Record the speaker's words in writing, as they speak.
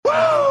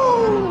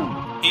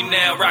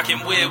now rocking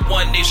with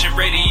One Nation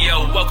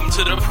Radio. Welcome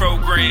to the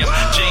program.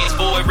 James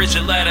Boyd,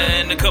 Richard Latta,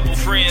 and a couple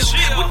friends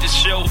with the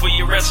show for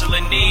your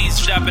wrestling needs.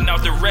 Shopping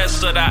out the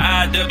rest of the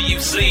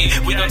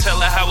IWC. We gon' tell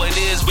her how it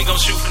is. We gon'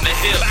 shoot from the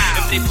hip.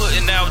 If they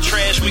putting out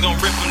trash, we gon'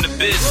 rip from the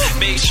bits.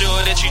 Make sure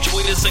that you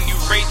tweet us and you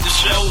rate the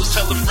shows.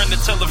 Tell a friend to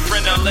tell a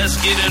friend. Now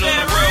let's get it on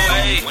the road.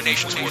 Hey. One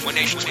Nation Sports. One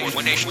Nation Sports.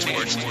 One Nation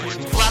Sports.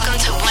 Welcome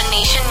to One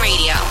Nation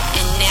Radio.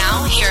 And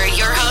now, here are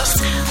your hosts,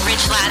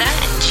 Rich Latta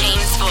and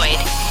James Boyd.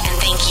 And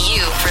thank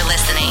you for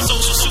listening.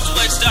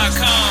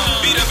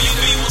 SocialSuplex.com.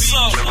 BWB, what's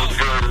up? What's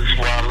good? It's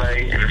Wale,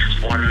 and this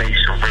is One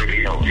Nation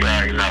Radio. You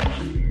already know.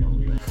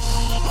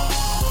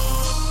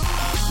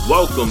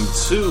 Welcome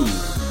to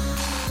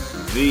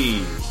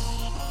the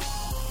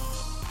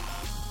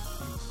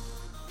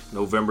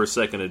November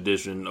 2nd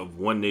edition of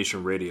One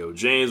Nation Radio.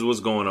 James, what's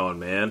going on,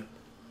 man?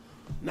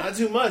 Not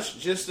too much.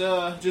 Just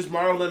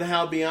marveling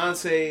how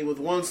Beyonce with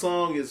one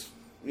song is,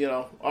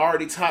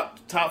 already top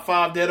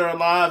 5 dead or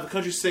alive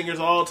country singers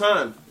of all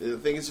time. I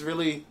think it's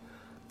really.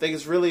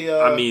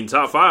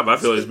 Top 5. I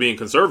feel it's being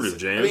conservative,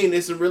 James.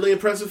 It's a really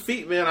impressive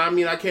feat, man.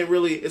 I can't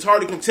really. It's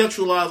hard to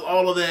contextualize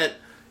all of that,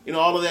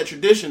 all of that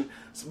tradition.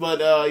 But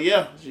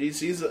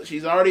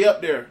she's already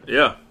up there.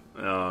 Yeah.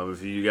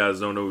 If you guys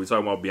don't know, we're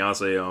talking about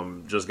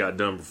Beyonce. Just got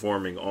done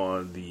performing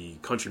on the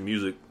Country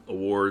Music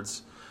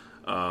Awards.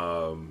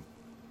 And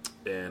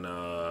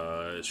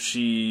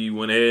she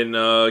went ahead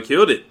and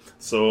killed it.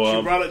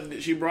 So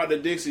she brought the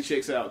Dixie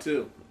Chicks out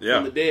too. Yeah,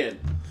 from the dead.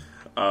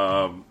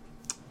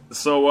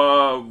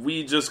 So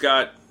we just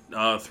got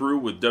through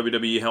with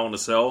WWE Hell in a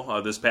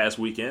Cell this past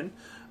weekend.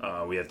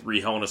 We had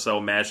 3 Hell in a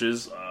Cell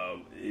matches.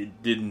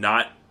 It did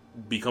not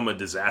become a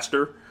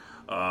disaster.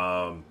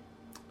 A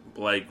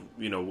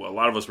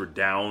lot of us were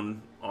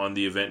down on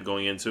the event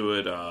going into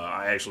it.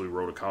 I actually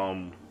wrote a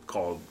column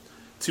called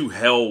 "To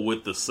Hell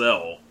with the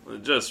Cell,"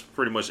 just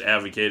pretty much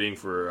advocating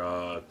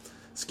for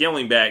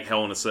scaling back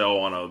Hell in a Cell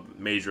on a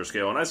major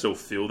scale, and I still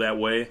feel that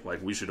way.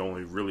 Like, we should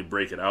only really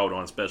break it out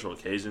on special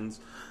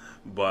occasions.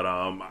 But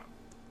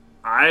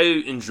I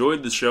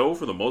enjoyed the show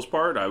for the most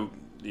part. I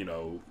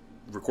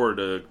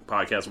recorded a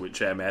podcast with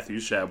Chad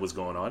Matthews. Chad was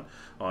going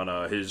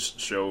on his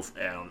show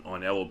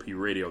on LOP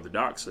Radio, The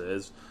Doc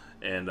Says,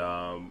 and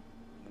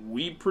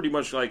we pretty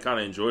much kind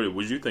of enjoyed it.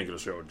 What did you think of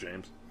the show,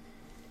 James?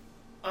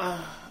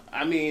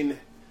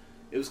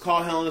 It was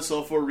called Hell in a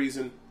Cell for a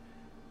reason.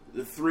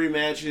 The 3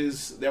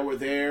 matches that were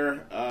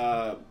there,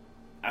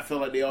 I feel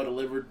like they all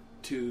delivered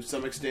to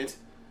some extent.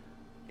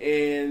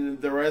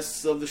 And the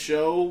rest of the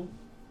show,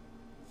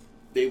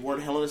 they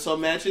weren't Hell in a Cell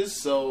matches,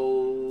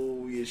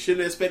 so you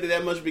shouldn't have expected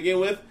that much to begin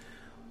with.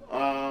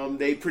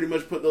 They pretty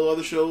much put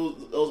those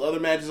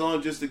other matches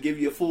on just to give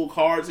you a full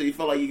card, so you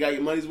felt like you got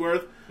your money's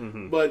worth.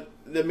 Mm-hmm. But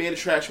the main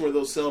attraction were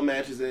those Cell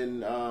matches,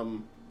 and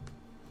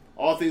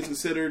all things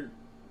considered,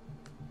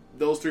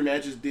 those 3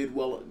 matches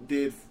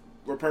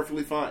were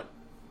perfectly fine.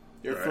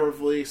 They're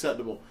perfectly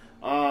acceptable.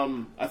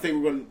 I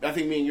think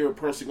me and you are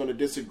personally going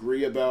to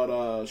disagree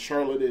about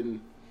Charlotte and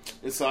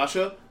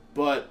Sasha,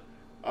 but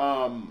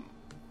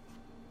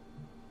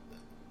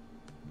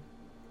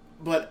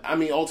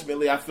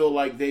ultimately, I feel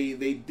like they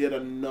did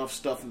enough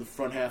stuff in the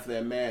front half of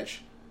that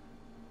match,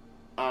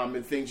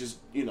 and things just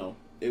it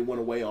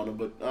went away on them.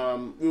 But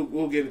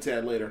we'll get into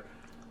that later.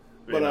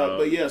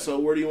 But yeah, so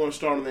where do you want to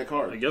start on that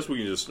card? I guess we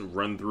can just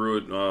run through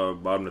it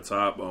bottom to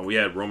top. We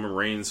had Roman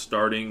Reigns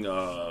starting,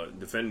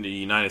 defending the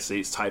United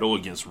States title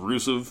against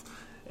Rusev.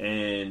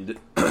 And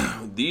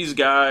these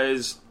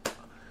guys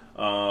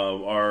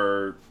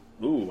are...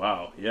 Ooh,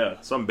 wow. Yeah,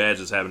 some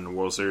badges happened in the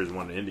World Series,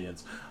 one of the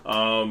Indians.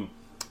 I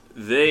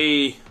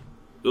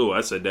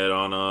said that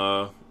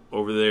on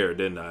over there,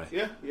 didn't I?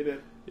 Yeah, you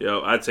did.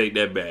 Yeah, I take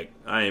that back.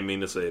 I didn't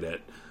mean to say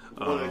that.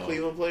 One of the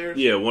Cleveland players?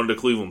 Yeah, one of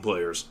the Cleveland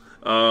players.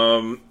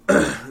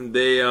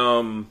 They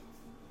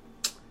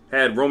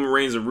had Roman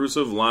Reigns and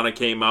Rusev. Lana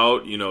came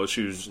out.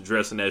 She was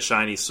dressed in that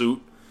shiny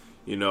suit.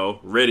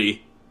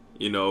 Ready.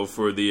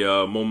 For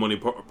the More Money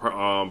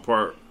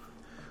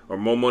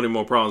More Money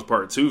More Problems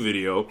Part 2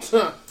 video.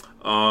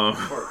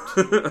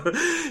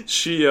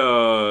 She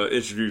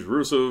introduced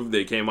Rusev.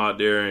 They came out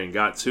there and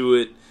got to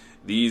it.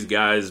 These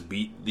guys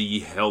beat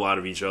the hell out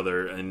of each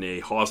other in a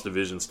Hoss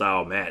Division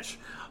style match.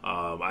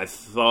 I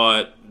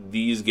thought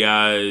these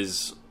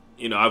guys,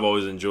 I've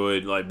always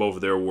enjoyed both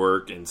of their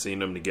work and seeing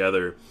them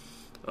together.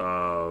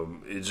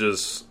 It's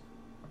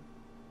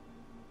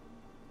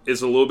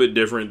a little bit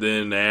different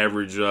than the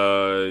average,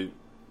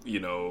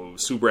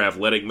 super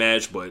athletic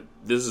match, but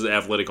this is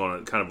athletic on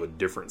a kind of a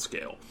different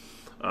scale.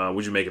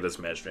 What'd you make of this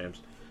match, James?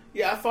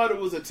 Yeah, I thought it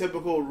was a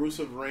typical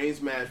Rusev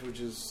Reigns match,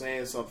 which is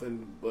saying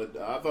something, but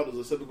I thought it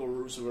was a typical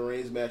Rusev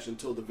Reigns match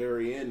until the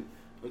very end,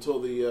 until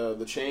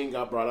the chain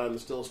got brought out in the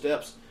steel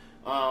steps.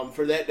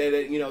 For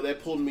that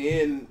pulled me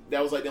in.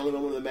 That was the only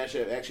moment of the match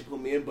that actually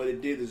pulled me in, but it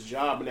did its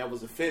job, and that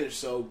was the finish,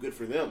 so good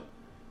for them.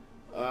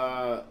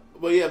 But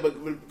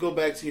go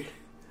back to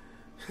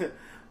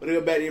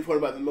your point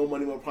about the More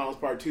Money, More Problems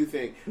Part 2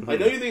 thing. Don't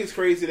you think it's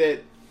crazy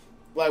that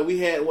we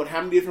had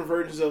how many different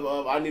versions of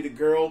I Need a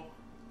Girl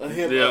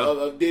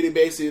Of Diddy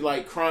basically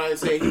like crying,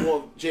 saying he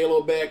want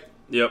J-Lo back.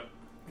 Yep.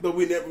 But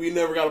we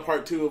never got a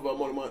part 2 of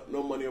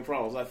No Money No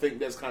Problems. I think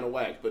that's kind of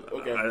whack, but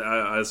okay.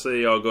 I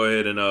say y'all go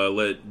ahead and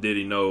let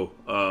Diddy know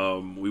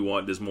we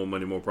want this More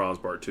Money More Problems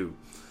part 2.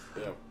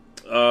 Yeah.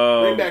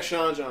 Bring back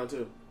Sean John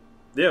too.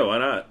 Yeah, why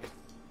not?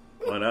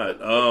 Why not?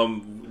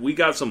 We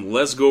got some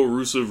 "Let's Go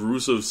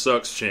Rusev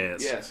sucks"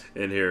 chants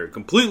in here,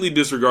 completely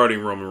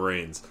disregarding Roman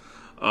Reigns.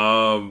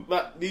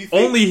 But do you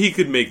think, only he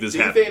could make this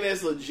happen. Do you think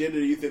that's legit, or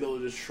do you think they'll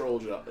just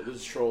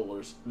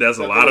trollers? That's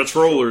a lot of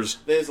trollers.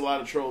 There's a lot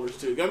of trollers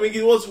too. I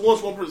mean, once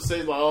one person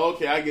says like, "Oh,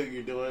 okay, I get what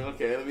you're doing.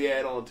 Okay, let me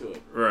add on to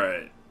it."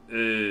 Right.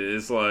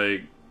 It's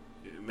like,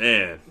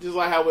 man, just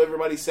like how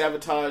everybody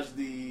sabotaged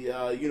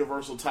the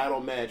Universal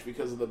title match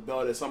because of the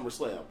belt at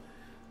SummerSlam.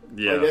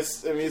 Yeah, like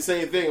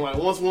same thing. Like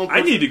once one,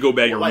 person, I need to go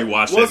back and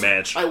rewatch that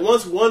match. Like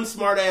once one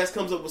smart ass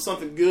comes up with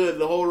something good,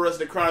 the whole rest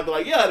of the crowd be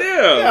like, yeah,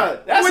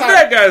 that's what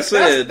that guy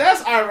said.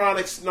 That's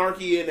ironic,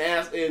 snarky,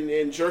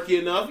 and jerky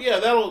enough. Yeah,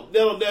 that'll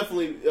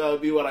definitely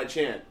be what I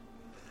chant.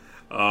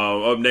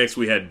 Up next,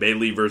 we had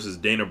Bayley versus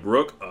Dana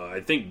Brooke.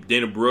 I think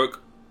Dana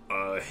Brooke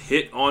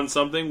hit on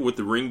something with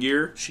the ring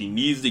gear. She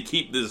needs to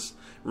keep this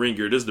ring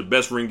gear. This is the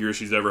best ring gear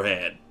she's ever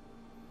had.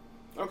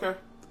 Okay.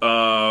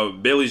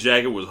 Bayley's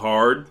jacket was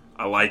hard.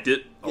 I liked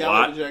it a lot.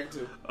 I like the jacket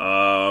too.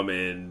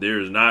 And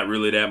there's not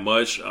really that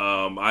much.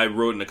 I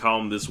wrote in a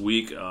column this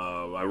week.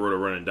 I wrote a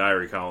running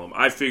diary column.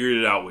 I figured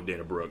it out with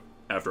Dana Brooke.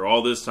 After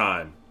all this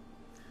time,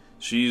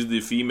 she's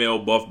the female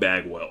Buff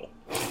Bagwell.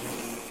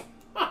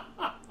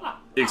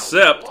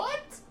 Except,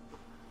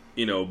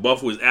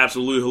 Buff was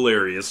absolutely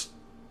hilarious.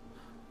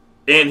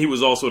 And he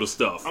was also the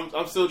stuff.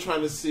 I'm still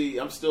trying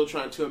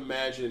to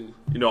imagine.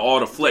 All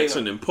the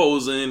flexing and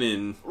posing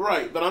and.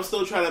 Right, but I'm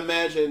still trying to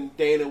imagine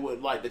Dana with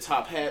like the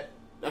top hat.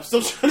 I'm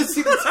still trying to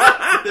see the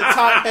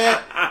top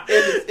hat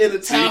and the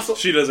tassel.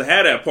 She doesn't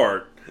have that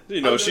part.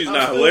 She's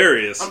not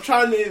hilarious. I'm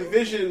trying to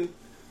envision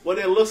what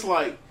it looks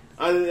like.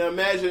 I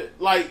imagine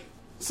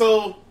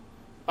who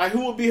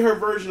would be her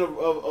version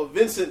of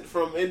Vincent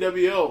from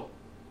NWO?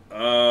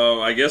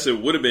 I guess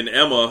it would have been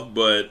Emma,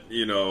 but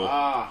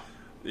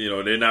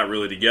they're not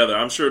really together.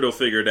 I'm sure they'll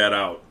figure that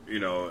out,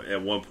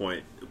 at one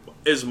point.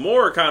 It's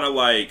more kind of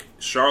like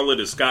Charlotte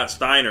is Scott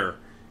Steiner,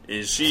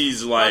 and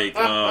she's like,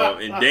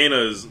 and Dana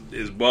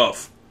is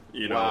Buff,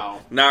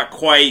 Wow. Not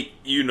quite,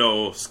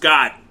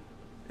 Scott.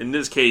 In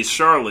this case,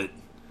 Charlotte,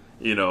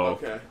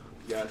 Okay,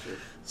 gotcha.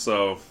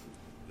 So,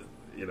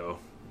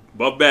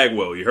 Buff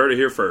Bagwell, you heard it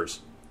here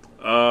first.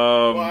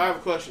 Well, I have a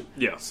question.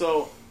 Yeah.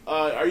 So,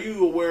 are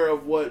you aware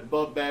of what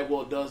Buff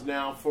Bagwell does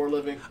now for a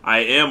living? I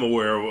am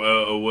aware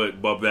of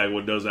what Buff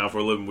Bagwell does now for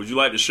a living. Would you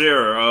like to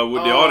share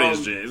with the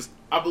audience, James?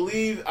 I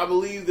believe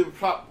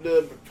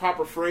the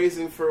proper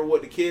phrasing for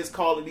what the kids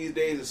call it these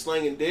days is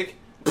slanging dick.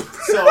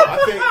 So I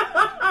think.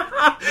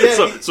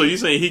 Yeah, so you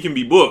saying he can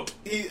be booked?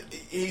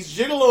 He's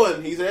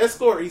gigoloing. He's an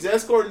escort. He's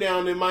escorting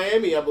down in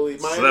Miami, I believe.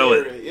 Miami Sell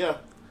it. area. Yeah.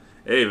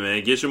 Hey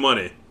man, get your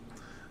money.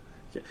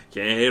 Can't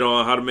hate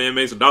on how the man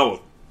makes a dollar.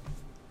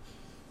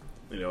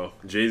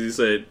 Jay-Z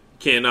said,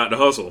 can't knock the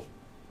hustle.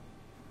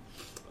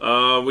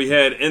 We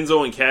had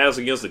Enzo and Cass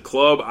against the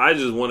Club. I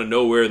just want to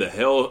know where the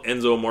hell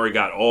Enzo Amore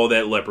got all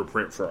that leopard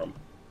print from.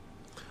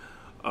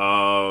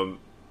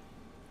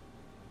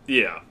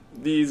 Yeah.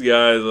 These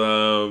guys,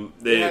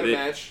 they had a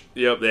match.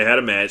 Yep, they had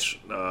a match,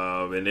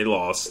 and they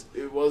lost.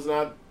 It was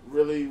not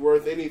really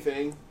worth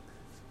anything.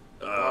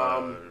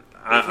 I'm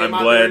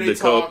glad the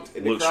cup looked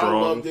strong. The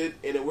crowd loved it,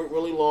 and it went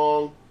really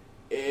long,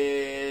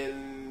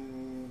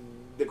 and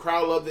the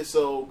crowd loved it,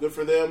 so good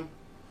for them.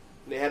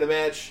 They had a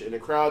match, and the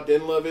crowd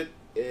didn't love it,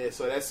 and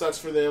so that sucks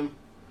for them.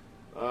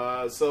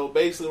 So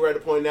basically, we're at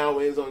the point now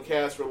where Enzo and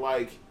Cass were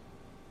like,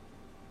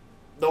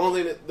 the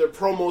only thing their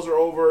promos are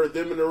over,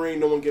 them in the ring,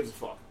 no one gives a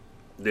fuck.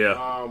 Yeah.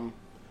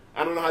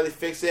 I don't know how they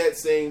fix that,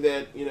 saying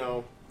that,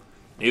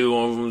 neither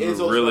one of them is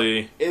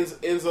really...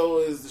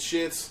 Enzo is the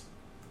shits.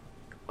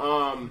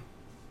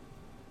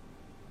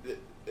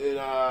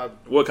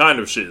 What kind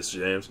of shits,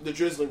 James? The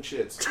drizzling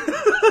shits.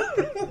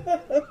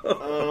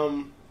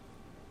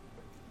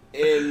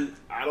 And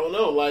I don't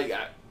know,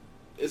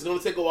 it's going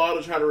to take a while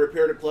to try to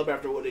repair the club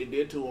after what they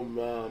did to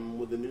him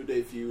with the New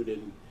Day feud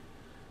and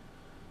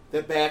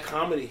that bad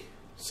comedy.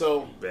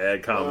 So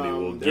bad comedy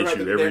will get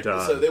you every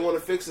time. So they want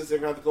to fix this. They're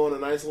going to have to go on a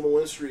nice little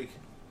win streak.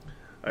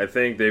 I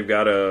think they've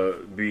got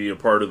to be a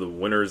part of the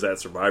winners at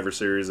Survivor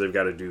Series. They've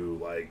got to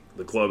do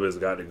the club has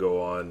got to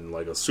go on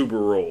a super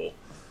roll,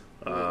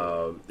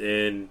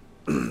 and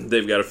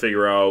they've got to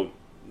figure out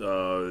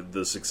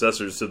the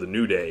successors to the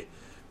New Day,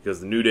 because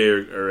the New Day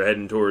are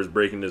heading towards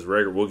breaking this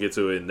record. We'll get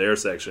to it in their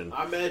section.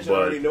 I imagine I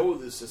already know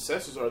who the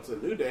successors are to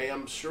the New Day.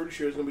 I'm sure it's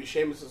going to be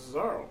Sheamus and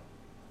Cesaro.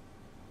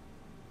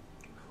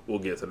 We'll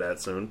get to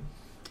that soon.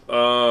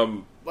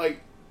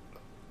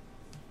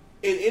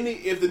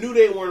 If the New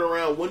Day weren't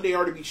around, wouldn't they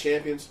already be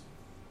champions?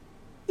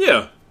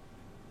 Yeah,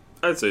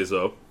 I'd say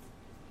so.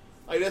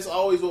 That's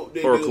always what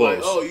they or do.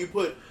 Close. You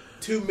put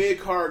two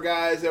mid-card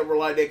guys that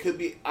were they could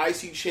be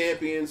IC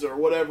champions or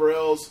whatever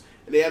else,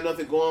 and they have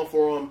nothing going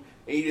for them,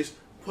 and you just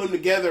put them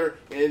together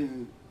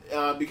and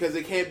because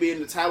they can't be in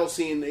the title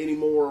scene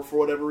anymore for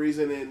whatever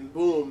reason, and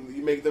boom,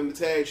 you make them the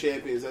tag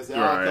champions as the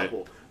odd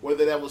couple.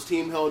 Whether that was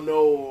Team Hell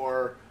No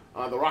or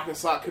the Rock and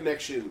Sock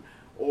Connection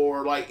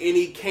or like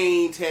any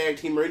Kane tag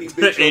team or any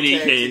Big Show any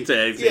tag Kane team.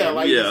 tag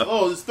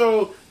team. Just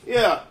throw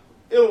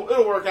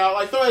it'll work out.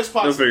 Like throw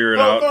X-Pac. They'll figure it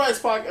out. Throw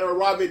X-Pac or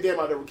Rob Van Dam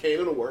out there with Kane.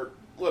 It'll work.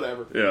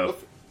 Whatever. Yeah.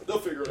 They'll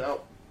figure it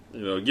out.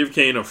 Give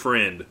Kane a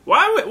friend.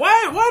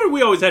 Why do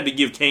we always have to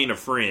give Kane a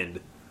friend?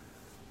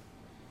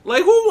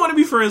 Like, who want to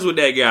be friends with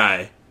that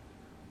guy?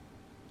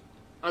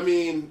 I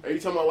mean, are you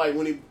talking about like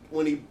when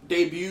he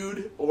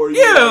debuted, or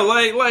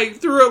like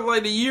throughout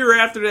like the year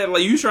after that,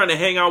 like you trying to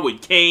hang out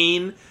with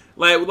Kane?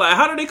 Like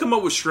how do they come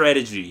up with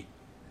strategy?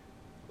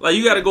 Like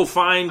you got to go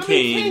find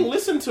Kane. Kane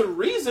listened to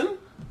Reason.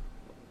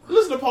 He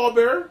listened to Paul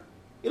Bearer.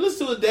 He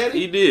listened to his daddy.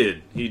 He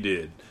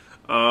did.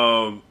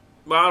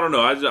 But I don't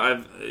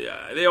know.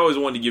 They always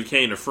wanted to give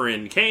Kane a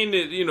friend. Kane,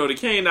 the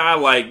Kane I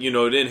like,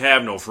 didn't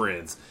have no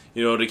friends.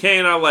 The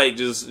Kane I like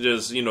just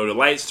the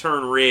lights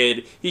turned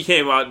red. He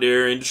came out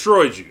there and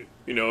destroyed you.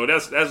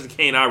 That's the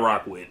Kane I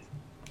rock with.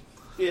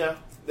 Yeah,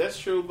 that's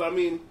true. But I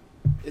mean,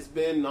 it's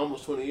been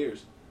almost 20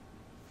 years.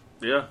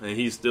 Yeah, and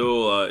he's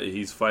still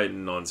he's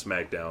fighting on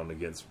SmackDown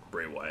against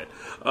Bray Wyatt.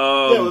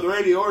 With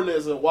Randy Orton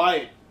as a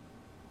Wyatt.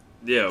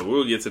 Yeah,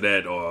 we'll get to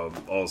that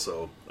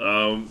also.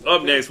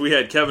 Up next, we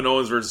had Kevin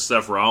Owens versus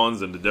Seth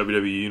Rollins in the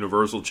WWE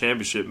Universal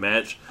Championship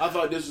match. I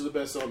thought this was the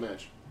best sell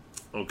match.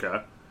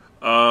 Okay.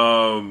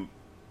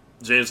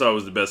 James thought it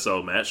was the best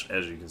sell match,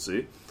 as you can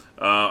see.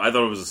 I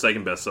thought it was the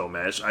second best sell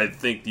match. I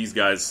think these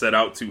guys set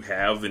out to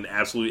have an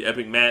absolutely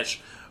epic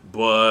match,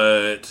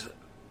 but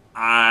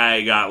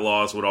I got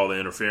lost with all the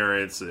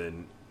interference,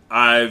 and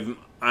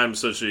I'm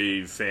such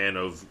a fan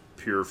of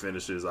pure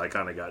finishes. I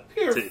kind of got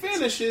pure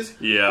finishes.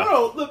 Yeah,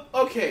 bro. Look,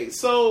 okay.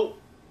 So,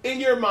 in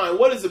your mind,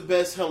 what is the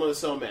best Hell in a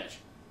Cell match?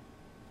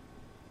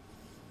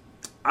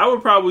 I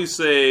would probably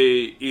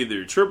say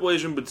either Triple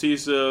H and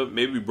Batista,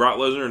 maybe Brock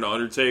Lesnar and The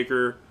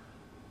Undertaker,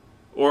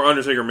 or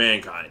Undertaker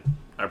Mankind.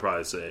 I'd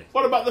probably say.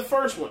 What about the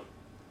first one?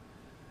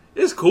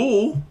 It's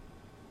cool.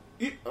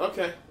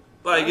 Okay.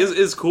 Like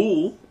it's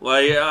cool.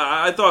 Like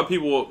I thought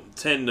people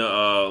tend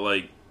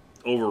to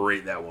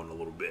overrate that one a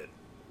little bit.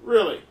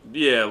 Really?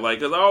 Yeah,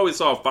 because I always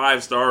saw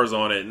 5 stars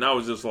on it, and I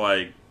was just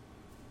like,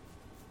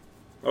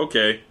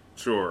 okay,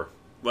 sure.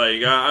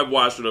 Like, I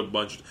watched it a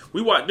bunch. Didn't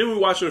we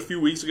watch it a few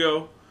weeks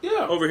ago?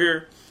 Yeah. Over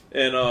here.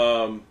 And,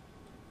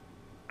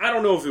 I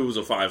don't know if it was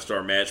a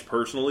 5-star match,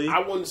 personally. I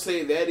wouldn't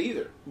say that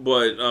either.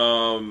 But,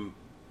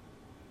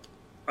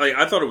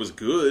 I thought it was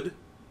good,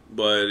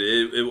 but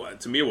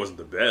to me, it wasn't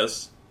the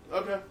best.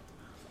 Okay.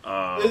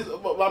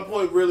 My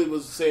point really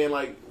was saying,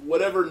 like,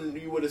 whatever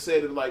you would have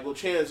said, like, well,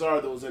 chances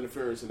are there was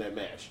interference in that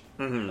match.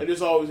 Mm-hmm. Like,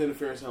 there's always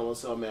interference in Hell in a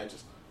Cell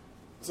matches.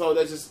 So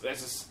that just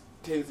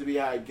tends to be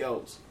how it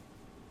goes.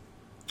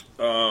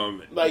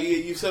 Like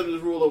you set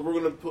this rule of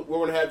we're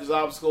gonna have this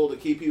obstacle to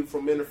keep you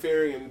from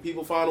interfering, and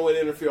people find a way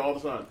to interfere all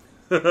the time.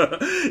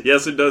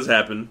 Yes, it does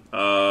happen.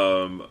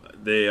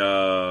 They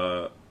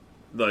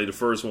like the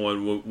first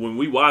one when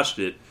we watched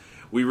it.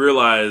 We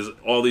realized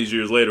all these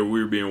years later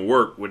we were being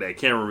worked with that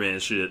cameraman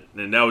shit,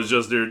 and that was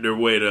just their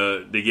way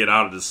to get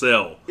out of the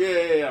cell.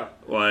 Yeah.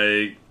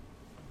 Like,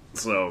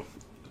 so,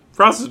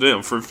 props to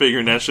them for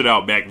figuring that shit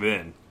out back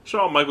then.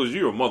 Shawn Michaels,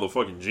 you're a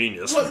motherfucking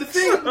genius. But the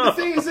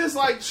thing is this,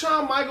 like,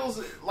 Shawn Michaels,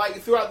 like,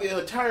 throughout the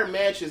entire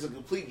match is a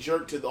complete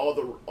jerk to all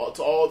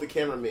the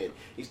cameramen.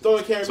 He's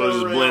throwing cameramen so it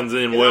just around, blends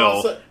in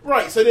well.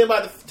 Right. So then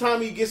by the time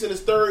he gets in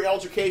his third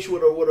altercation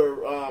with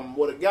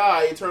a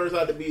guy, it turns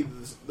out to be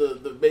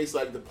the base,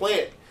 like the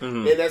plant,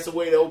 and that's the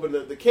way to open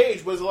the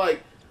cage. But it's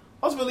like,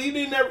 ultimately,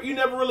 you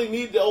never really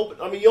need to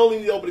open. I mean, you only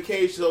need to open the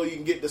cage so you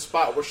can get the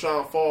spot where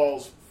Shawn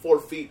falls 4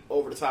 feet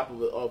over the top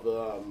of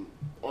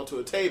onto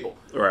a table.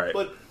 Right.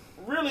 But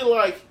really,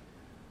 like,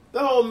 the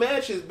whole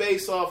match is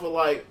based off of,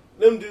 like,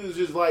 them dudes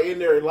just, like, in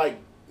there, like,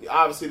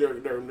 obviously they're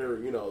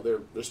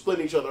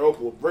splitting each other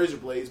open with razor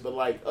blades, but,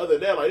 like, other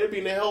than that, like, they're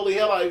beating the holy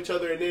hell out of each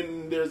other, and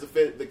then there's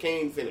the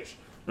Kane finish.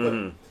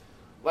 But,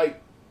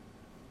 like,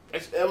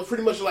 that was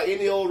pretty much like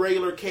any old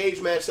regular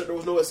cage match, except there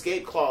was no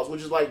escape clause,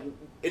 which is, like,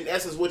 in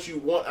essence what you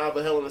want out of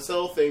a Hell in a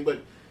Cell thing, but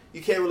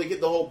you can't really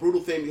get the whole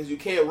brutal thing because you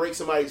can't rake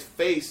somebody's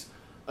face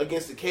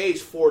against the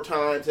cage 4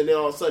 times and then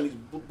all of a sudden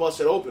he's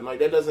busted open. Like,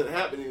 that doesn't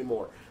happen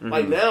anymore.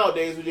 Like,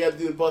 nowadays what you have to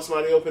do to bust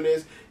somebody open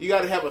is you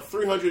got to have a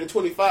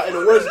 325, in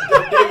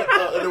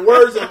the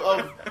words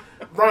of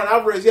Brian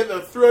Alvarez, you have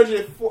a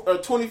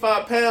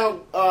 325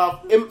 pound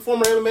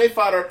former MMA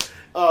fighter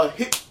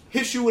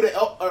hit you with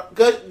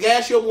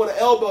gas you up with an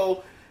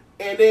elbow,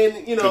 and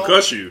then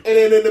concuss you, and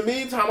then in the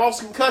meantime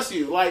also concuss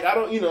you. Like, I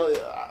don't,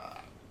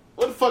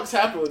 what the fuck's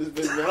happening with this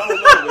business, man? I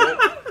don't know, man.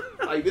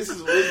 Like, this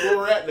is where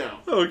we're at now.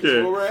 Okay. This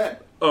is where we're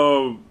at.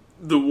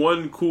 The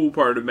one cool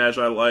part of the match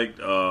I liked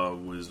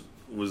was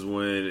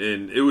when,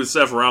 and it was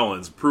Seth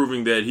Rollins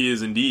proving that he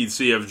is indeed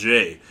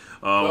CFJ,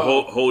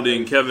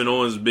 holding Kevin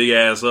Owens' big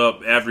ass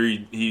up after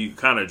he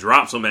kind of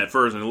drops him at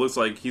first, and it looks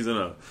like he's in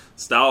a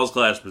Styles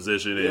Clash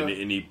position,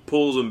 and he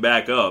pulls him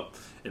back up,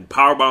 and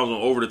power bombs him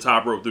over the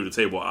top rope through the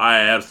table. I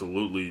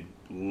absolutely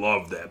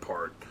love that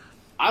part.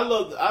 I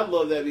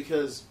love that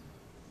because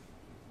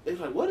they're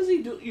like, what is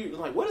he doing?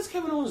 Like, what is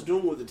Kevin Owens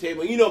doing with the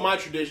table? You know my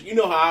tradition. You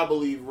know how I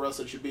believe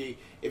wrestling should be.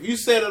 If you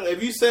set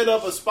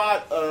up a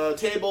spot,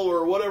 table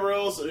or whatever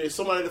else, and there's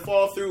somebody to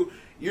fall through,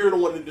 you're the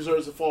one that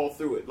deserves to fall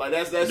through it. Like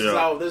that's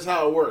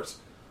how it works.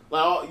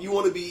 Like you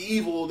want to be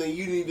evil, then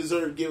you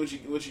deserve to get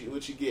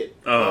what you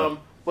get.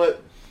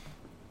 But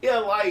yeah,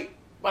 like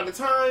by the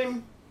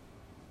time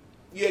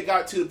you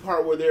got to the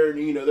part where they're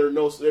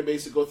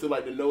basically go through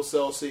like the no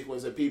sell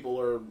sequence that people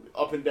are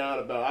up and down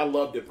about. I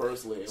loved it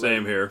personally.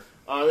 Same here.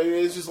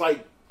 It's just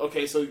like,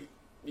 okay, so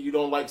you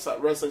don't like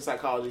wrestling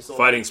psychology, so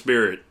fighting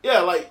spirit. Yeah,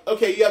 like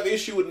okay, you have an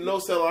issue with the no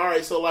sell. All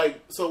right, so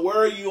where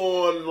are you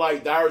on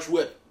like the Irish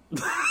Whip?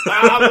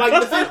 I'm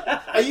like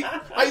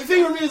the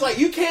thing with me is like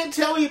you can't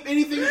tell me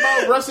anything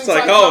about wrestling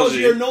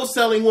psychology or no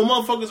selling when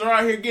motherfuckers are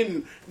out here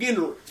getting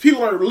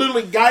people are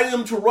literally guiding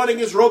them to run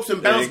against ropes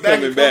and bounce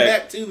back and come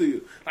back to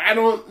you. I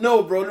don't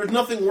know, bro. There's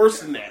nothing worse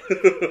than that.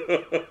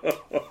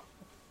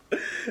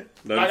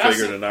 Nothing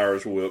bigger than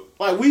Irish Whip.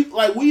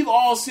 We've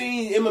all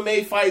seen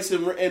MMA fights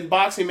and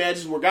boxing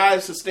matches where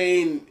guys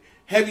sustain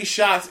heavy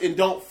shots and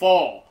don't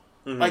fall.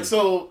 Mm-hmm. Like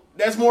so,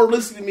 that's more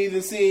realistic to me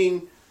than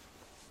seeing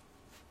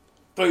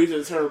throw you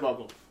to the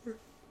turnbuckle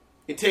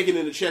and take it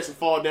in the chest and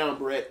fall down,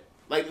 Brett.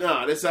 Like,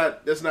 nah, that's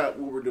not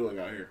what we're doing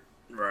out here.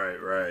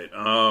 Right.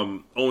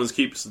 Owens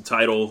keeps the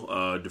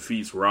title,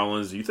 defeats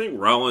Rollins. Do you think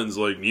Rollins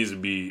needs to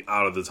be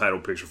out of the title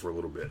picture for a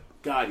little bit?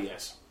 God,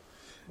 yes.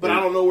 But I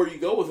don't know where you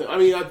go with him. I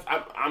mean,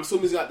 I'm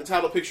assuming he's got the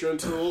title picture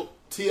until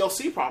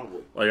TLC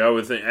probably. Like I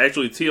would think.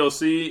 Actually,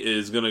 TLC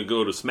is going to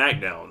go to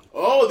SmackDown.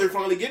 Oh, they're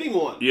finally getting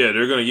one. Yeah,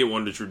 they're going to get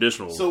one of the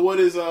traditional. So what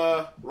is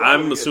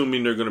I'm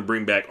assuming they're going to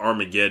bring back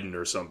Armageddon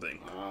or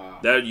something.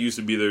 That used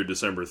to be their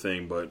December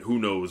thing, but who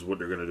knows what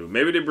they're going to do.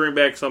 Maybe they bring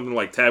back something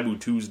like Taboo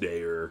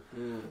Tuesday or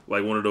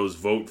like one of those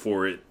vote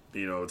for it,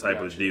 type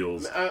of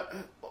deals.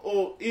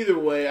 Either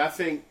way, I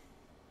think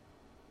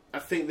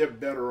they're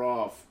better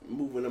off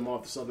moving them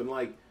off to something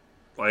like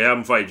have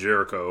them fight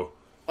Jericho.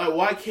 Like,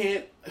 why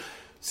can't...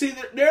 See,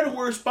 they're in a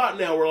weird spot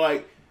now where,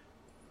 like,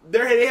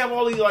 they have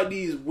all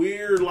these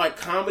weird, like,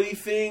 comedy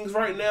things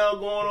right now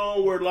going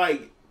on where,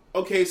 like,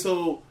 okay,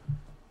 so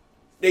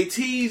they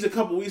teased a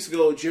couple weeks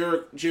ago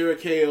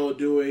Jericho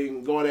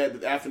going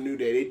at after New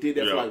Day. They did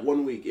that for, like,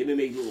 1 week, and then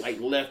they,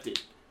 like, left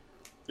it.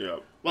 Yeah.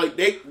 Like,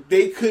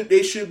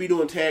 they should be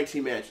doing tag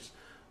team matches.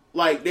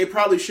 Like, they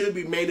probably should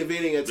be main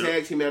eventing a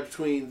tag team match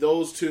between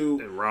those two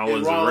and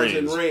Rollins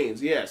and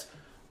Reigns, yes.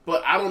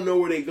 But I don't know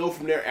where they go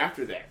from there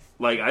after that.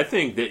 Like, I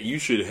think that you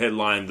should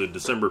headline the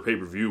December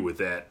pay-per-view with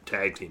that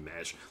tag team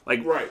match.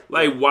 Like,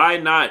 why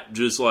not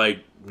just,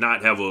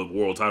 not have a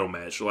world title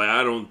match? Like,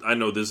 I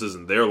know this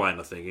isn't their line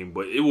of thinking,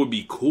 but it would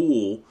be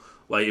cool,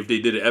 like, if they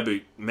did an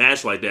epic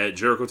match like that,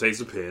 Jericho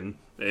takes a pin,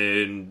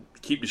 and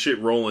keep the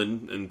shit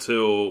rolling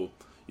until,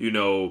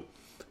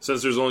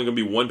 since there's only going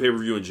to be one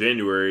pay-per-view in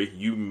January,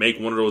 you make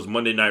one of those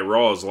Monday Night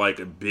Raws like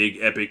a big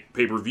epic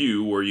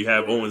pay-per-view where you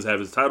have Owens have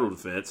his title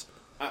defense.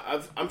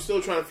 I'm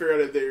still trying to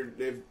figure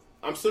out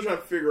I'm still trying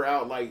to figure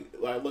out like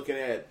looking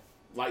at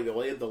like the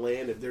lay of the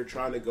land if they're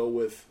trying to go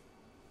with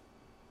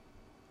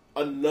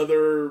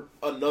another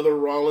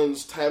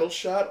Rollins title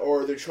shot,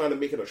 or are they trying to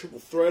make it a triple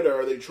threat, or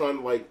are they trying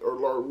to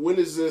or when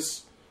is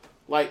this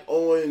like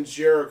Owens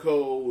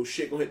Jericho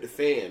shit gonna hit the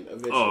fan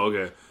eventually? Oh,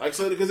 okay. Like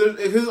so because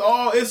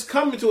it's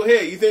coming to a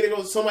head. You think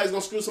somebody's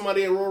gonna screw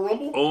somebody in Royal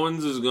Rumble?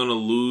 Owens is gonna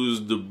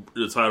lose the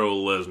title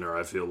to Lesnar,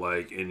 I feel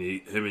like, and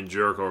him and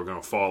Jericho are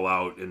gonna fall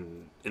out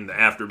in the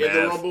aftermath,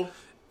 in the Rumble,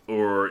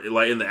 or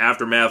like in the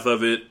aftermath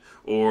of it,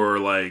 or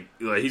like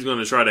he's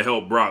gonna try to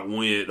help Brock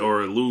win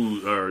or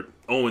lose or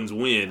Owens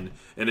win,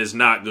 and it's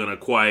not gonna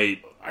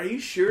quite. Are you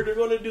sure they're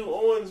gonna do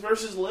Owens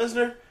versus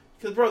Lesnar?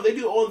 Because, bro, they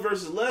do Owens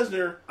versus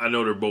Lesnar. I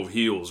know they're both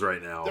heels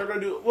right now. They're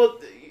going to do... Well,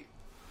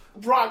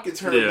 Brock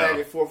gets hurt back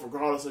and forth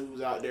regardless of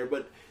who's out there.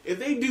 But if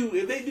they do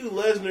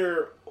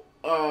Lesnar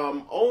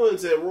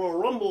Owens at Royal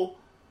Rumble,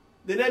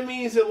 then that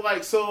means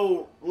that,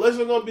 so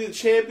Lesnar going to be the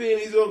champion.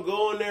 He's going to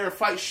go in there and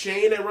fight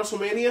Shane at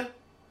WrestleMania?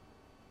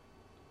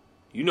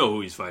 You know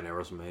who he's fighting at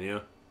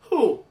WrestleMania.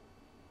 Who?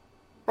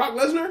 Brock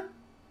Lesnar?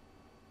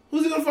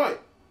 Who's he going to fight?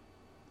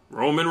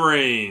 Roman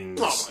Reigns.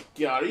 Oh, my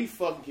God. Are you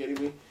fucking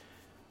kidding me?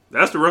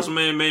 That's the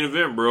WrestleMania main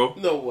event, bro.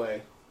 No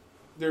way.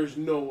 There's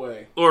no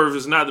way. Or if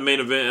it's not the main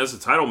event, that's a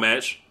title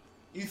match.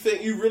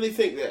 You really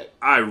think that?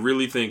 I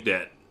really think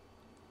that.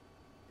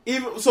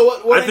 Even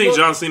so, what I think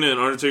John Cena and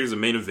Undertaker is the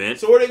main event.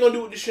 So what are they gonna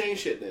do with the Shane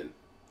shit then?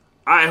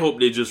 I hope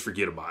they just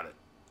forget about it.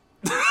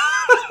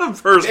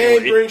 Personally, they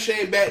ain't bring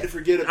Shane back to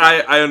forget about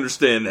it. I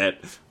understand that,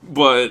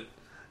 but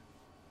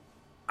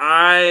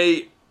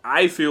I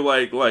feel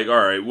like all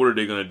right, what are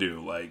they gonna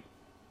do?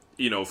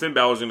 Finn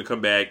Balor's gonna come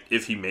back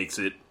if he makes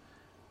it.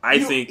 I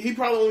think he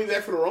probably won't be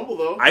back for the Rumble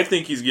though. I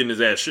think he's getting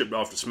his ass shipped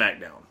off to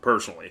SmackDown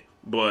personally,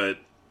 but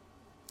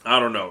I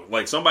don't know.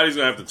 Like, somebody's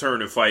gonna have to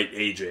turn and fight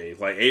AJ.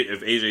 Like,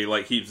 if AJ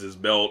like keeps his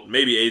belt,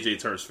 maybe AJ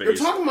turns face. They're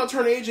talking about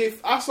turning AJ.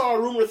 I saw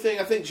a rumor thing.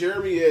 I think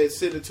Jeremy had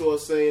sent it to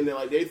us saying that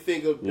like they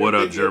think of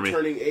Jeremy?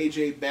 Turning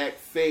AJ back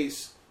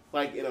face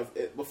like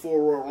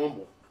before Royal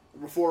Rumble,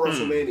 before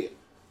WrestleMania.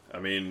 I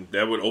mean,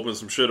 that would open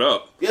some shit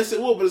up. Yes,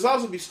 it will, but it's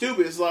also be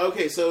stupid. It's like,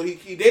 okay, so he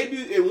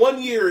debuted in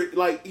 1 year,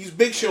 like he's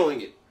big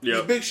showing it. Yep.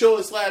 He's big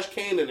showing /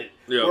 Kane in it.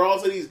 Yep. Where all of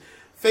a sudden he's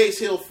face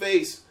heel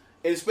face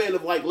in the span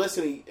of like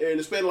in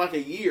the span of like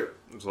a year.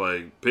 It's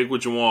like, pick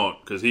what you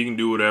want, because he can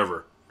do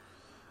whatever.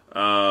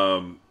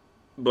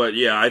 But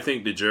yeah, I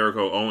think the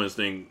Jericho Owens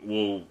thing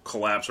will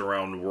collapse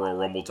around the Royal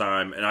Rumble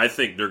time, and I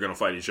think they're going to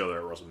fight each other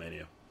at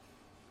WrestleMania.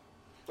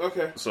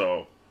 Okay.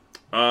 So,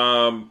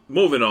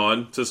 moving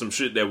on to some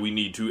shit that we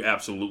need to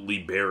absolutely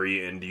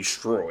bury and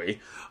destroy.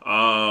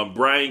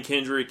 Brian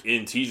Kendrick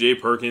and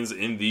TJ Perkins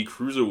in the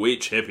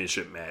Cruiserweight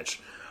Championship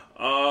match.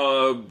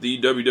 The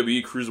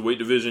WWE Cruiserweight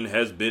division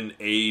has been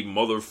a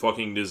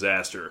motherfucking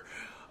disaster.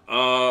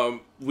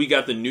 We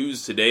got the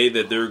news today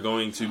that they're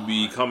going to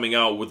be coming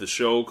out with a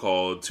show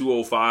called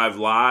 205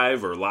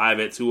 Live or Live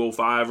at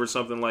 205 or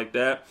something like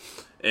that.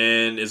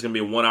 And it's going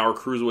to be a 1 hour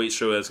Cruiserweight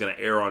show that's going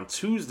to air on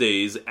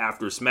Tuesdays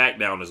after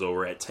SmackDown is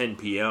over at 10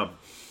 p.m.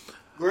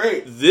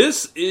 Great.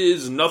 This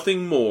is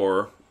nothing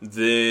more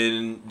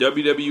than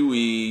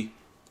WWE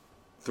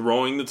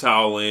throwing the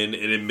towel in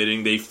and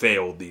admitting they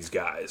failed these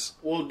guys.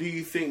 Well, do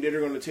you think that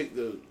they're going to take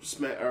the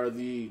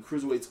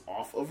Cruiserweights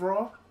off of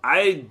Raw?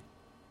 I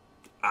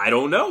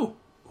don't know.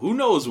 Who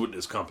knows with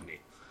this company?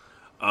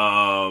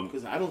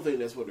 Because I don't think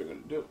that's what they're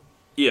going to do.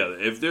 Yeah,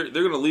 if they're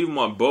going to leave them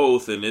on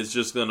both, and it's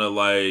just going to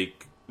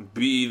like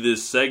be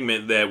this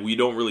segment that we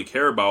don't really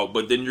care about,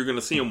 but then you're going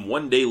to see them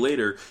 1 day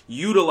later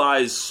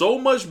utilized so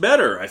much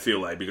better, I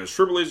feel like, because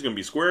Triple H is going to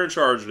be square in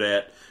charge of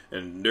that,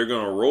 and they're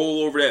going to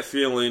roll over that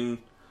feeling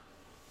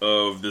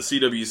of the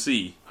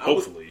CWC,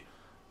 hopefully.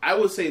 I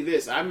would say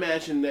this. I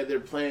imagine that their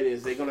plan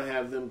is they're going to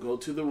have them go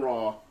to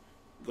Raw,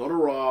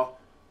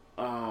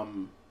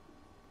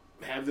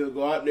 have them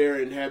go out there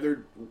and have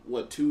their,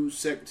 2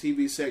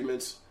 TV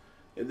segments,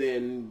 and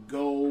then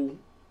go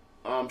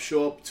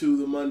show up to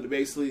the Monday,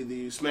 basically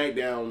the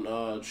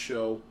SmackDown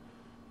show,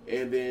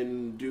 and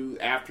then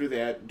after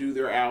that do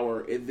their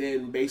hour, and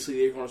then basically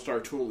they're going to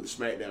start touring with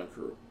the SmackDown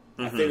crew.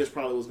 Mm-hmm. I think that's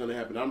probably what's going to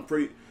happen. I'm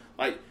pretty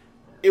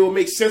it will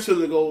make sense for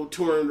them to go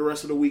touring the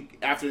rest of the week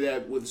after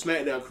that with the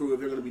SmackDown crew if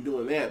they're going to be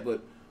doing that.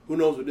 But who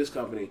knows with this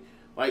company?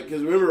 Like,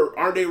 because remember,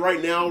 aren't they right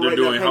now? They're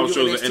doing house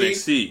shows at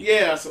NXT.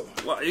 Yeah, so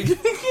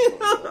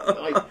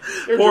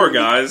poor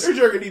guys. They're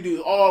jerking these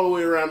dudes all the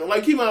way around.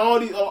 Like, keep in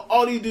mind,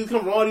 all these dudes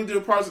come from all these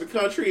different parts of the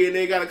country, and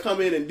they got to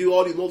come in and do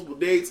all these multiple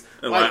dates.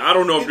 And I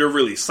don't know if they're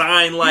really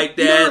signed like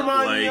that.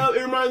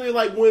 It reminds me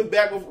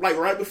of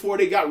right before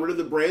they got rid of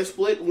the brand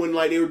split, when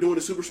like they were doing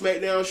the Super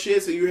SmackDown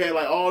shit. So you had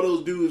like all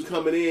those dudes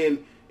coming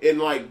in and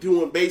like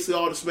doing basically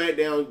all the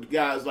SmackDown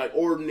guys, like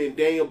Orton and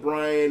Daniel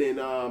Bryan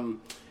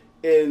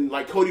and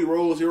like Cody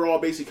Rhodes. They were all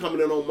basically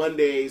coming in on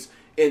Mondays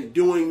and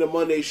doing the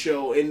Monday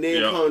show, and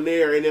then coming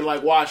there and then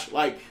like watch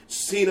like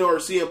Cena or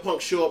CM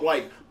Punk show up.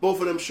 Like both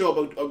of them show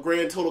up a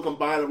grand total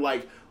combined of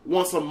like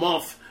once a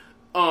month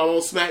on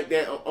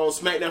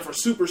SmackDown for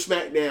Super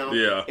SmackDown.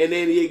 Yeah, and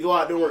then you go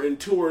out there and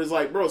tour. It's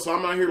like, bro, so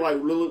I'm out here like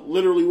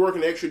literally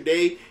working an extra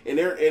day, and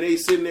they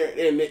sitting there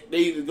and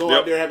they go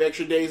out there and have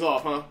extra days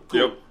off, huh? Cool.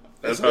 Yep,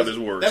 that's how this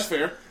works. That's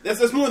fair.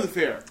 That's more than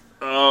fair.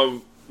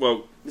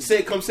 Well,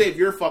 come save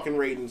your fucking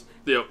ratings.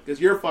 Yep.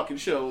 Because your fucking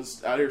show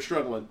is out here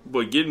struggling.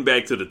 But getting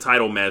back to the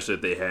title match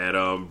that they had,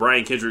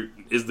 Brian Kendrick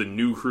is the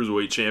new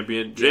Cruiserweight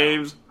champion.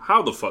 James,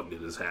 how the fuck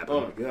did this happen?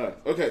 Oh my god.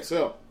 Okay,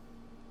 so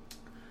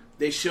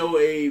they show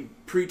a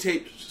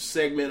pre-taped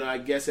segment, I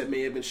guess, that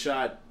may have been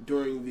shot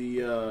during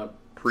the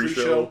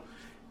pre-show.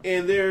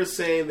 And they're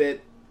saying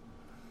that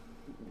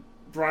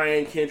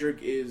Brian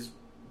Kendrick is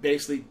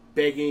basically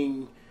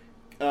begging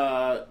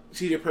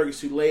TJ Perkins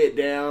to lay it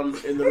down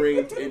in the ring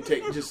and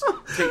just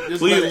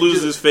please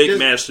lose this fake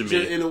match to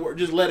me.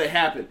 Just let it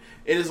happen.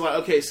 And it's like,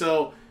 okay,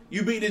 so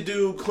you beat this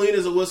dude clean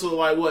as a whistle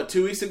like what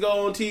 2 weeks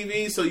ago on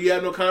TV, so you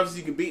have no confidence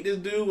you can beat this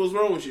dude. What's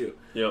wrong with you?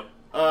 Yep.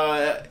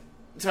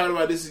 Talking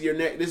about this is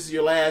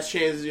your last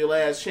chance, and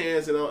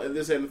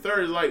this and the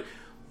third is like,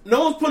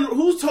 no one's putting.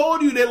 Who's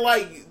told you that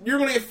like you're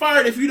gonna get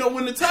fired if you don't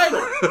win the title?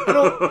 I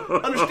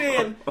don't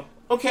understand.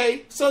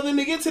 Okay, so then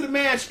they get to the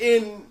match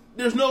and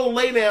there's no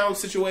lay down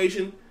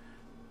situation,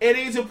 and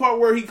they get to a part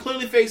where he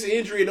clearly faced an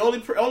injury, and only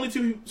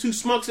two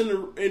smucks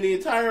in the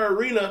entire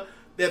arena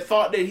that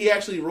thought that he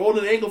actually rolled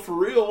an ankle for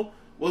real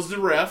was the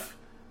ref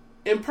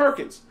and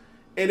Perkins,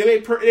 and they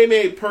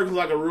made Perkins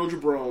like a real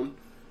jabron.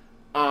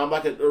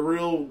 Like a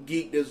real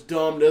geek that's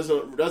dumb,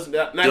 doesn't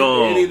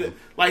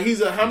like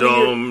he's a how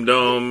many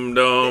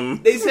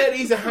dumb. They said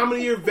he's a how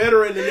many year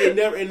veteran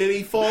and then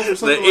he falls or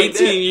something like that.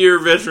 The 18-year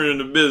veteran in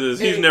the business,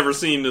 he's never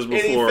seen this before.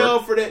 And he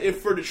fell for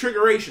the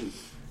triggeration.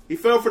 He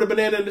fell for the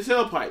banana in the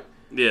tailpipe.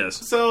 Yes.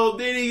 So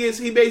then he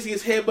basically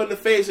gets headbutt in the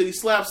face and he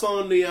slaps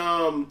on the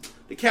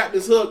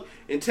captain's hook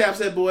and taps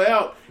that boy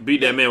out.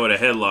 Beat that man with a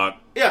headlock.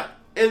 Yeah,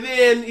 and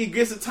then he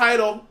gets the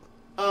title.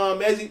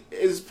 as he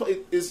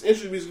is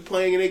intro music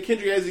playing, and then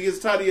Kendrick, as he gets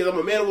tired, he goes, I'm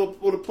a man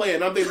with a plan.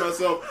 And I'm thinking to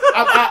myself,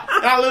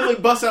 I literally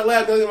bust out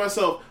laughing, thinking to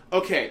myself,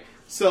 okay,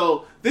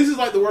 so this is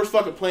like the worst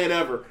fucking plan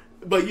ever.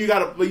 But you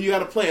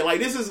gotta plan. Like,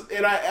 this is,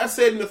 and I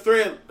said in the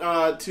thread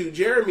to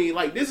Jeremy,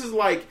 like, this is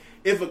like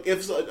if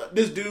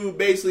this dude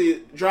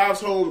basically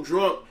drives home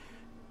drunk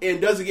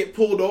and doesn't get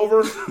pulled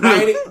over,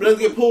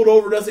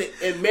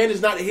 and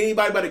manages not to hit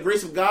anybody by the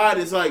grace of God.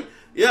 It's like,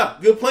 yeah,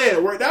 good plan.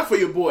 It worked out for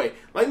your boy.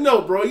 Like,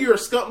 no, bro, you're a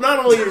scum. Not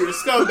only are you a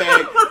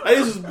scumbag, like,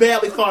 this is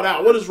badly thought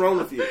out. What is wrong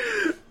with you?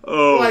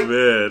 Oh, like,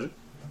 man.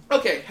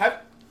 Okay,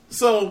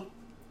 so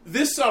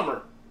this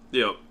summer,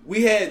 yep,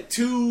 we had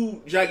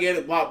 2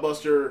 gigantic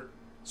blockbuster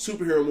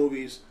superhero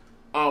movies.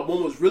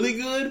 One was really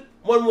good.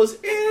 One was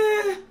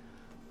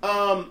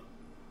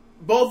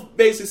both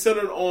basically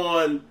centered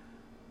on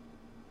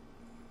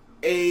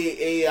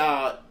a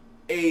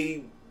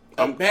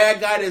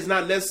bad guy that's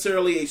not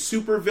necessarily a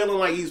super villain.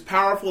 Like, he's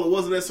powerful. It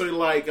wasn't necessarily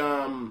like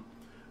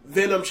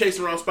Venom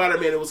chasing around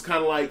Spider-Man. It was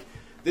kind of like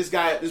this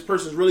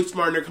person's really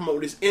smart and they're coming up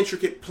with this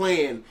intricate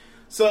plan.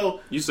 So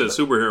you said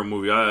superhero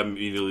movie. I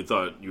immediately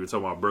thought you were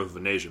talking about Birth of a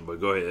Nation,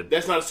 but go ahead.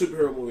 That's not a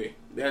superhero movie.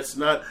 That's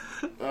not.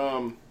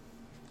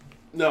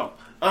 No.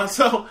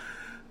 So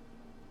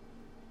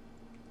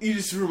you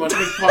just threw my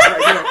big part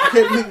right there. I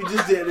can't believe you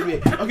just did it to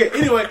me. Okay.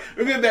 Anyway,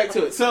 we're getting back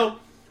to it. So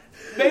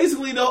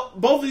basically,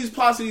 both of these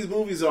plots of these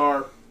movies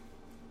are: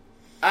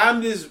 I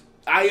am this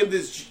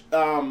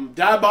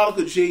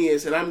diabolical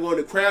genius, and I'm going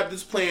to craft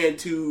this plan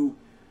to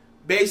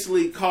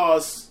basically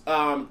cause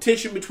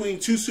tension between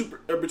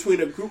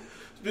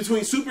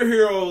between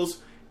superheroes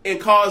and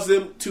cause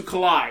them to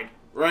collide,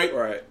 right?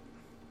 Right.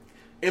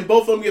 And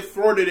both of them get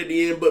thwarted at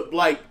the end, but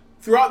like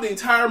throughout the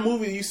entire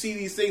movie, you see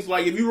these things.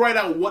 Like, if you write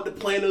out what the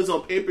plan is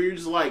on paper, you're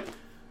just like,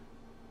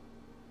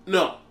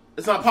 no,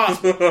 it's not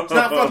possible. It's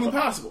not fucking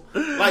possible.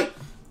 Like,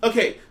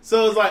 okay,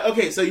 so it's like,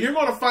 okay, so you're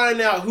gonna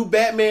find out who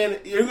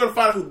Batman. You're gonna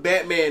find out who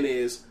Batman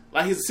is,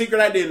 like his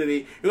secret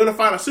identity. You're gonna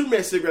find out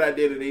Superman's secret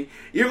identity.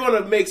 You're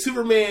gonna make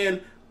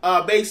Superman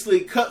basically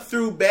cut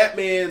through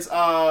Batman's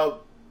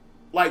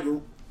like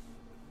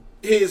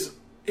his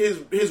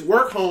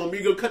work home.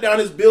 You're gonna cut down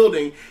his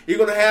building. You're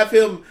gonna have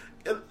him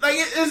like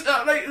it's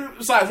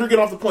besides, we're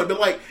getting off the point, but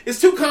like it's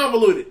too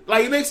convoluted.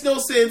 Like, it makes no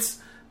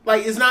sense.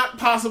 Like, it's not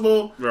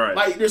possible. Right.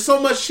 Like, there's so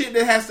much shit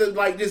that has to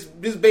like this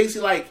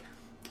basically like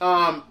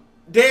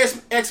Deus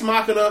Ex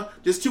Machina.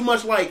 Just too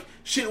much like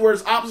shit where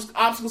it's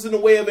obstacles in the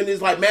way of it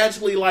is like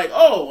magically like I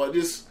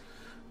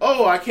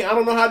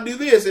don't know how to do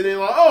this, and then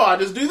like I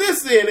just do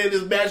this then, and it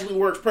just magically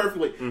works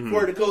perfectly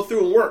for it to go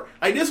through and work.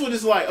 Like, this one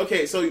is like,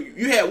 okay, so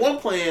you had one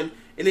plan,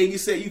 and then you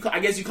said I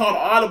guess you called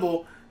an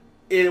audible,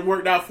 and it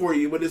worked out for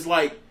you, but it's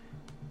like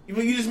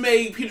you just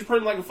made Peter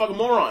Parker like a fucking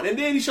moron, and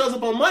then he shows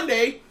up on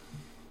Monday,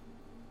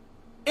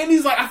 and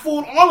he's like, I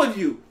fooled all of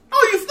you. No,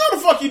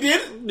 the fuck you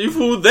didn't. You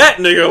fooled that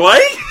nigga,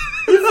 like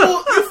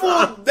you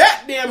fooled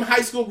that damn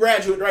high school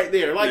graduate right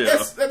there. Like, yeah.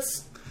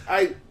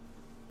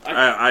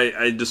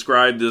 I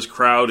described this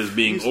crowd as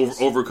being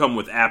overcome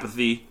with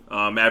apathy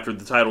after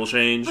the title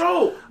change.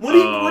 Bro, when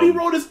he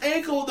rolled his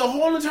ankle, the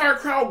whole entire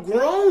crowd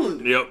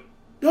groaned. Yep.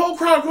 The whole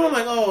crowd groaned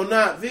like, oh,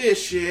 not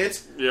this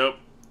shit. Yep.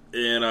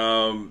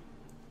 And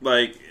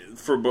like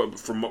for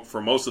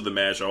most of the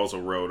match, I also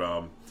wrote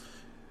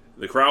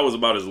the crowd was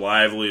about as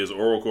lively as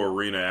Oracle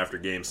Arena after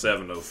Game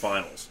 7 of the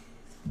finals,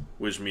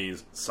 which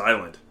means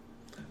silent.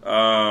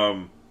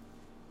 Yeah,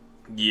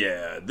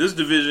 this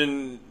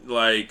division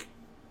like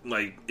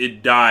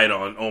it died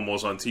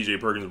almost on TJ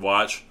Perkins'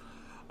 watch.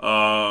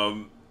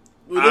 Did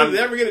they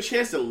ever get a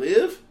chance to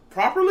live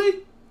properly?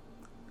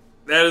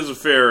 That is a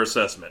fair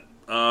assessment.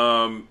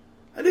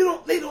 They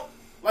don't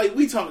like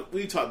we talked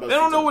about. They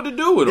don't know what to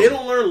do with them. They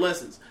don't learn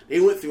lessons. They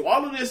went through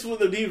all of this with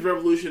the Divas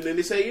Revolution, and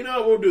they say, you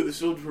know, we'll do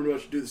this. We'll pretty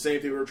much do the same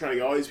thing. We're trying to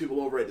get all these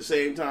people over at the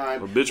same time.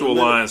 Habitual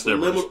line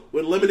steppers.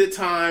 With limited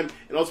time,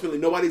 and ultimately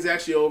nobody's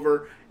actually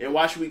over. And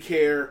why should we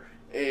care?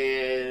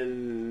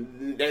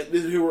 And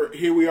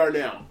here we are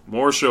now.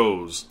 More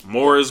shows.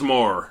 More is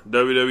more.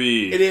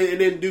 WWE. And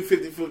then do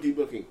 50-50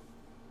 booking.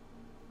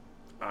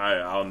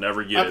 I'll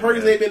never get it.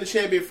 Perkins ain't been the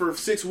champion for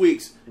 6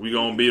 weeks. We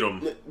gonna beat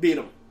him. Beat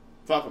him.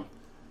 Fuck him.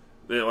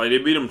 They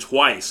beat him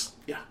twice.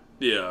 Yeah.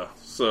 Yeah.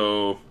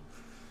 So,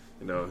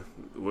 you know,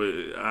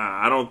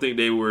 I don't think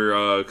they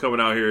were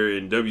coming out here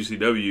in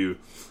WCW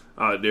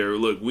out there.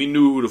 Look, we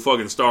knew who the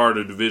fucking star of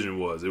the division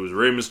was. It was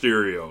Rey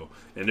Mysterio.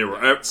 And there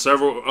were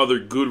several other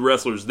good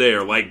wrestlers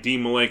there, like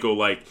Dean Malenko.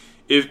 Like,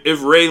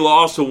 if Rey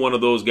lost to one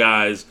of those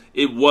guys,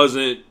 it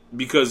wasn't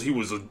because he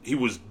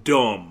was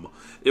dumb.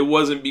 It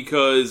wasn't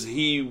because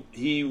he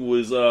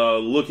was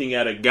looking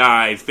at a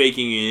guy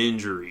faking an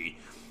injury.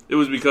 It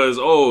was because,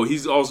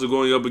 he's also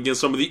going up against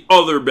some of the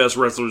other best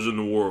wrestlers in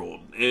the world.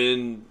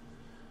 And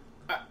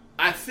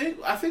I think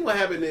what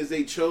happened is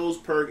they chose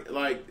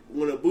like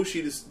when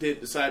Ibushi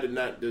decided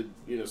not to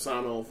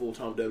sign on full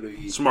time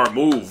WWE. Smart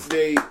move.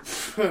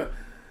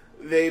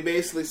 They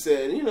basically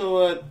said, you know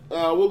what,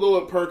 we'll go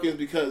with Perkins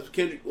because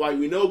Kendrick, like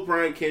we know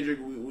Brian Kendrick,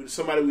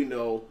 somebody we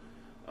know.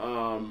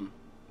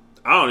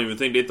 I don't even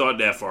think they thought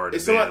that far in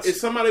advance.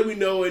 It's somebody we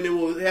know, and then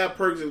we'll have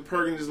Perkins. And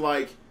Perkins is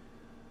like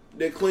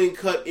the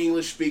clean-cut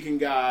English-speaking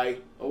guy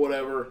or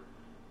whatever.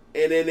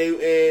 And then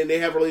they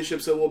have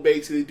relationships, so we'll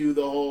basically do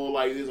the whole,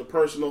 like, there's a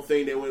personal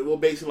thing that we'll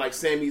basically like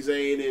Sami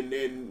Zayn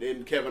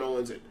and Kevin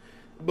Owens.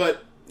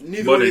 But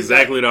neither one of these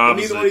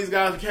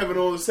guys, Kevin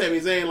Owens and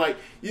Sami Zayn, like,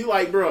 you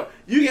like, bro,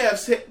 you can have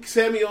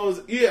Sami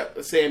Owens. You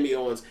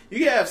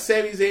can have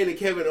Sami Zayn and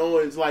Kevin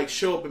Owens, like,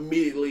 show up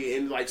immediately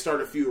and, like,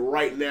 start a feud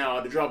right now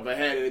at the drop of a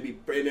hat, and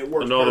it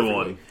works another perfectly.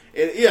 one.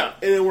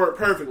 And it worked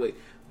perfectly.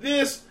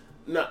 It's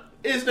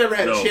never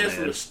had a chance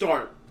from the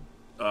start.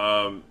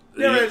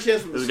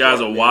 This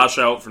guy's a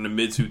washout from the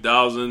mid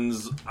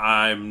 2000s.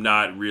 I'm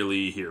not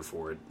really here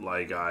for it.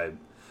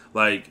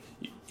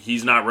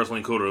 He's not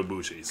wrestling Kota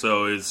Ibushi,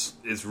 so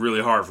it's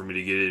really hard for me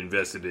to get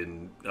invested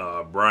in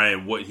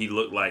Brian, what he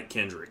looked like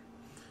Kendrick.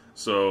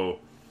 So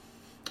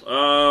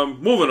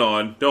moving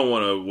on. Don't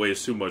want to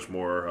waste too much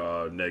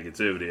more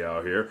negativity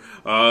out here.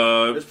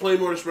 There's plenty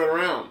more to spread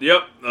around.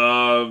 Yep.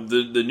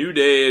 The New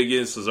Day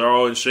against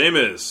Cesaro and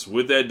Sheamus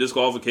with that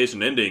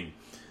disqualification ending.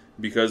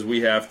 Because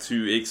we have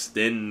to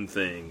extend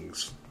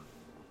things.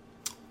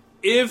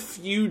 If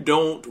you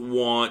don't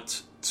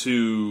want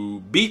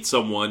to beat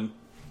someone,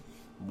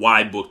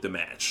 why book the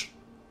match?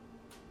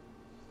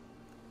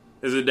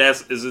 Is it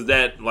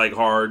that like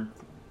hard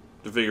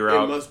to figure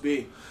out? It must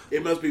be.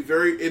 It must be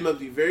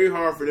very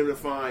hard for them to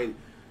find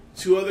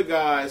two other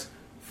guys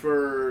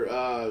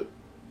for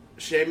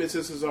Sheamus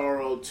and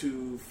Cesaro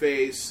to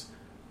face,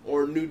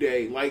 or New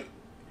Day. Like,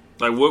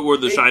 what were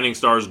the Shining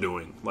Stars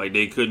doing? Like,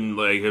 they couldn't,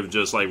 like, have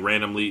just, like,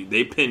 randomly...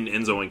 They pinned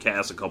Enzo and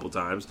Cass a couple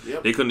times.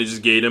 Yep. They couldn't have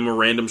just gave them a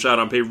random shot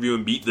on pay-per-view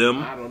and beat them.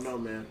 I don't know,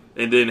 man.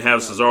 And then have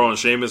Cesaro and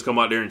Sheamus come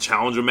out there and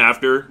challenge them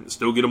after and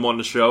still get them on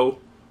the show.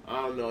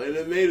 I don't know. And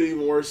it made it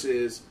even worse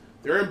is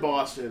they're in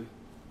Boston,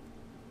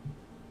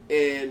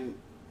 and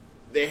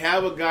they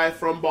have a guy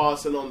from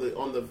Boston on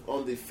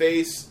the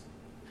face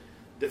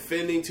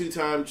defending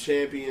two-time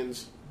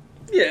champions.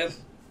 Yes.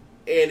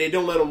 And they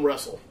don't let them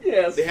wrestle.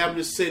 Yes. They have them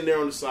just sitting there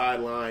on the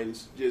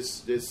sidelines,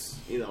 just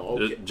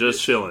okay.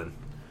 Just chilling.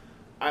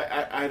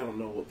 I don't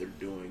know what they're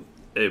doing.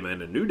 Hey, man,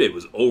 the New Day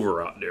was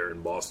over out there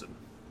in Boston.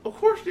 Of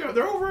course they are.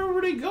 They're over wherever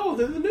they go.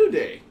 They're the New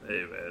Day.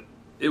 Hey, man,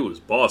 it was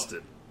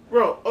Boston.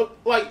 Bro,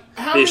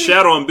 how they many...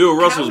 shat on Bill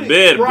Russell's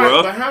bed, right,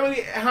 bro. But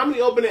how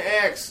many opening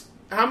acts,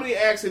 how many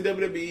acts in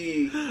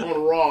WWE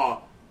on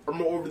Raw are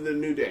more over than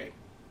the New Day?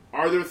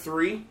 Are there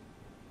 3?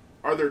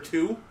 Are there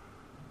 2?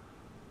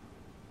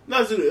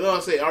 I'll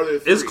say, are there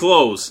 3? It's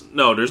close.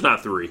 No, there's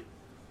not 3.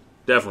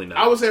 Definitely not.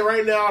 I would say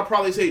right now, I'd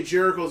probably say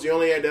Jericho's the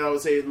only act that I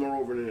would say is more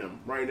over than him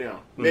right now.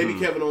 Maybe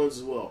Kevin Owens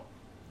as well.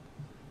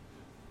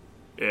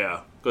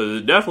 Yeah, because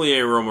it definitely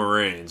ain't Roman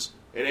Reigns.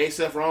 It ain't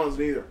Seth Rollins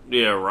neither.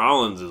 Yeah,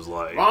 Rollins is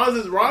like...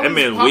 Rollins that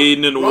man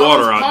wading in the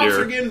water out there.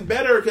 Pops are getting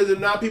better because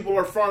now people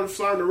are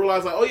starting to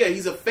realize, like, oh yeah,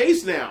 he's a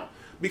face now.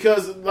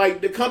 Because,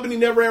 like, the company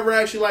never ever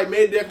actually, like,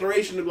 made a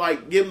declaration to,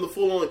 like, give him the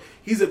full on,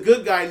 he's a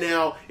good guy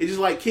now. It's just,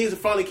 like, kids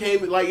finally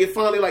came, like, it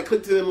finally, like,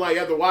 clicked to them, like,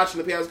 after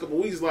watching the past couple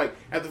of weeks, like,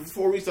 after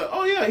 4 weeks, like,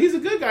 oh, yeah, he's a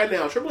good guy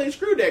now. Triple H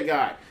screwed that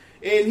guy.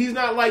 And he's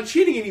not, like,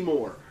 cheating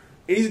anymore.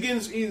 And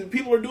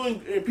people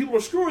are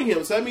screwing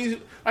him. So that means,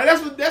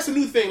 like, that's a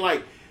new thing.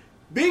 Like,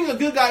 being a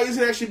good guy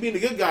isn't actually being a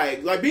good guy.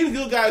 Like, being a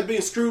good guy is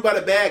being screwed by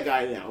the bad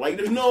guy now. Like,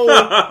 there's no...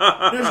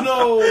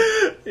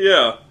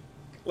 Yeah.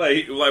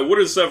 Like, what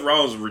are Seth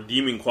Rollins'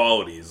 redeeming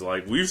qualities?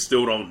 Like, we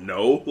still don't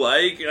know.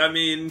 Like, I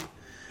mean,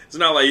 it's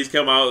not like he's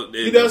come out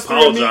and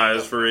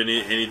apologized for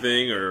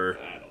anything, or...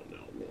 I don't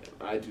know, man.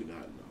 I do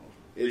not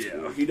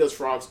know. He does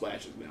frog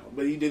splashes now,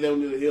 but he did that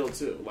under the hill,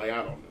 too. Like, I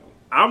don't know.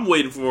 I'm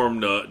waiting for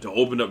him to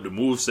open up the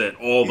moveset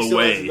all the way. He still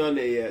hasn't done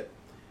that yet.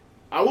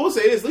 I will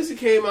say this: at least he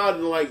came out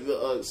in like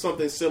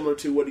something similar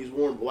to what he's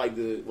worn, like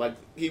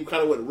he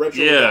kind of went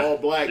retro, all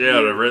black.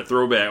 Yeah, the red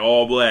throwback,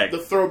 all black. The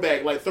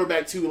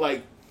throwback to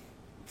like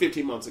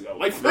 15 months ago.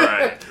 Like,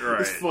 right.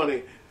 It's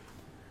funny.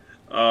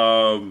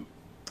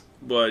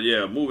 But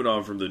yeah, moving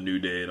on from the New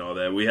Day and all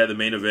that, we had the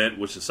main event,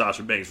 which is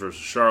Sasha Banks versus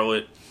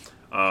Charlotte.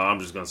 I'm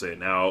just gonna say it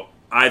now.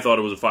 I thought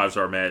it was a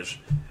 5-star match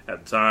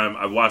at the time.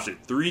 I've watched it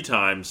 3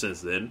 times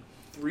since then.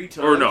 3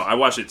 times? Or no, I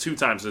watched it 2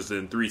 times since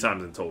then, 3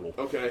 times in total.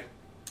 Okay.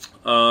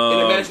 And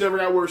the match never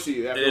got worse to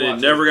you after watching it?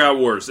 It never got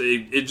worse.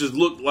 It just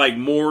looked like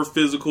more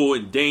physical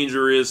and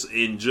dangerous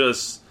and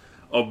just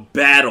a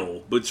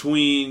battle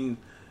between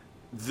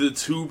the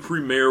 2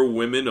 premier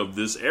women of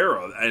this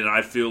era. And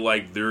I feel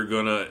like they're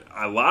gonna...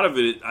 A lot of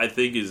it, I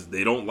think, is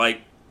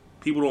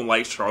people don't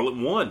like Charlotte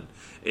 1.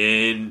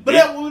 And they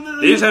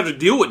just have to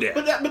deal with that.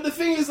 But the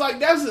thing is, like,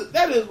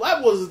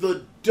 that was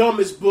the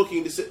dumbest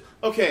booking decision.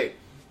 Okay,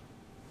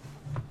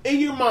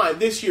 in your mind,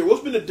 this year,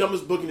 what's been the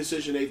dumbest booking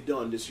decision they've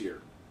done this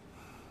year?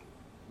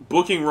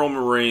 Booking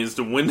Roman Reigns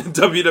to win the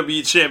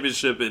WWE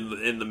Championship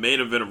in the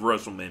main event of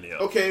WrestleMania.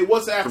 Okay,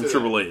 what's after from that?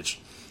 Triple H.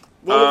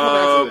 What will come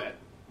after that?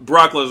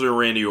 Brock Lesnar and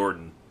Randy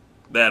Orton.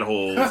 That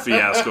whole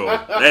fiasco.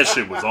 That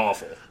shit was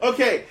awful.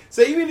 Okay,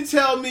 so you mean to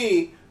tell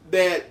me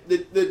that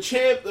the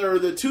champ or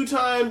the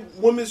 2-time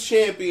women's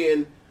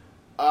champion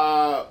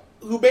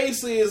who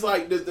basically is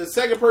like the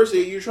second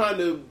person you're trying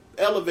to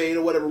elevate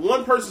or whatever.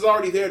 One person's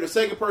already there, the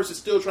second person's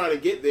still trying to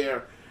get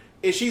there,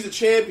 and she's a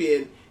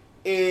champion,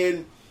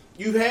 and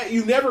you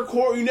never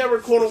quote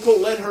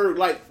unquote let her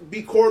like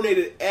be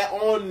coordinated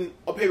on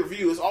a pay per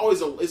view. It's on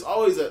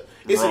that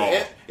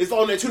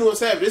 2-1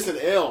 Savage. It's an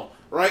L,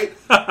 right?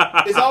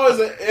 It's always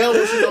an L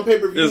when she's on pay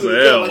per view. It's an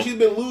L. Like she's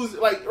been losing,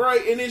 like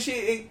right,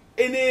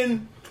 and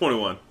then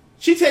 21.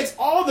 She takes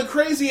all the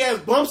crazy ass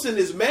bumps in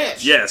this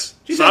match. Yes.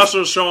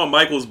 Sasha Shawn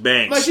Michaels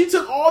bangs. Like, she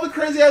took all the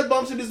crazy ass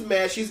bumps in this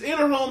match. She's in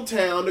her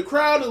hometown. The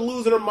crowd is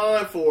losing her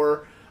mind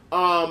for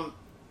her.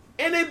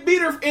 And they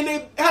beat her, and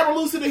they have her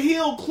lose to the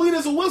heel clean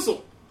as a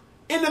whistle.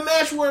 In the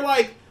match where,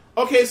 like,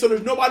 okay, so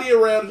there's nobody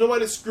around. There's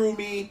nobody to screw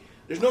me.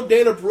 There's no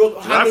Dana Brooke.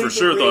 I for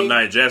sure thought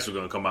Nia Jax was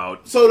going to come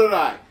out. So did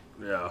I.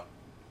 Yeah.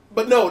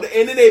 But no,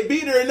 and then they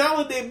beat her, and not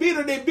only they beat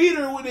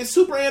her with this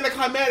super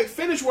anticlimactic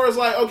finish where it's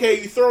like,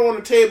 okay, you throw her on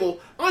the table.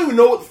 I don't even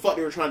know what the fuck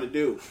they were trying to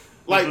do.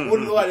 Like,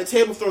 like the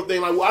table throw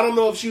thing. Like, I don't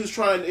know if she was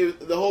trying,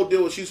 the whole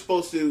deal was she was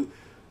supposed to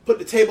put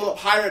the table up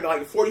higher at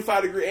like a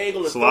 45-degree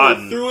angle and throw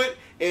it through it,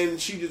 and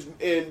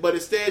but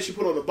instead she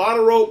put on the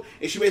bottom rope,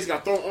 and she basically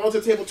got thrown onto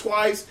the table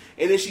twice,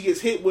 and then she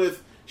gets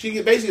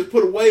basically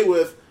put away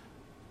with,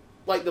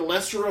 like, the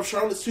lesser of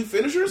Charlotte's two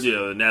finishers?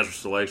 Yeah, the natural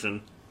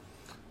selection.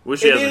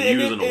 Which she hasn't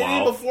used in a while. And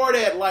then before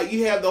that, like,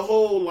 you have the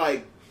whole,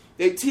 like,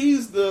 they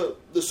teased the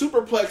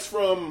superplex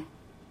from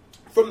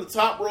the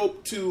top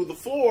rope to the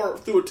floor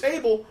through a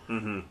table,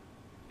 and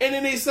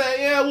then they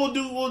say, yeah,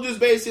 we'll just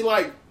basically,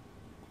 like,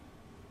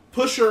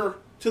 push her,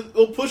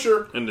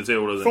 and the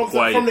table doesn't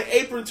from the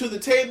apron to the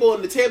table,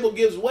 and the table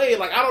gives way.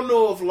 Like, I don't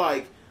know if,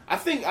 like, I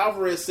think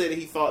Alvarez said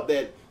he thought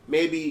that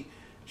maybe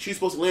she's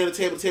supposed to land the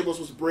table was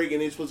supposed to break,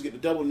 and they're supposed to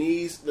get the double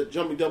knees, the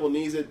jumping double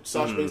knees that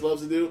Sasha Banks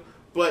loves to do,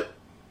 but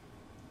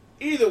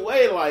either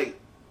way, like,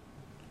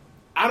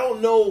 I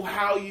don't know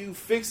how you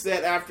fix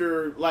that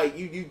after, like,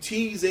 you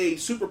tease a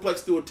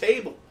superplex through a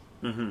table.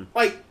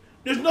 Like,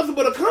 there's nothing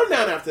but a come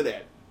down after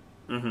that.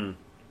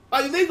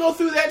 Like, if they go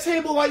through that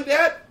table like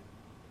that,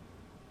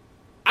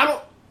 I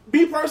don't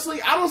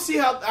see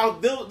how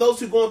those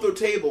two going through a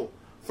table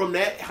from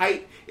that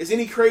height is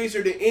any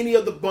crazier than any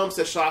of the bumps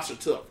that Sasha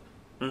took.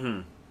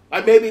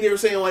 Like, maybe they were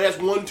saying, like, that's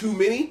one too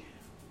many,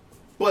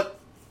 but,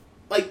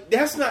 like,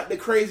 that's not the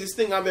craziest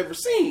thing I've ever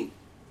seen.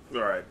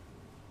 Right.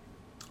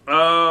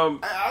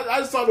 I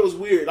just thought it was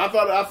weird. I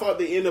thought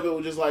the end of it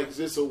was just like, is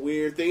this a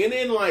weird thing? And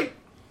then, like,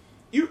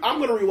 I'm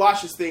gonna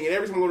rewatch this thing, and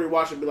every time I'm gonna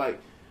rewatch it, I'll be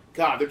like,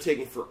 God, they're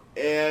taking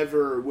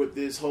forever with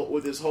this whole.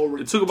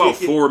 It took about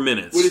 4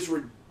 minutes with this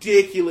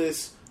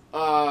ridiculous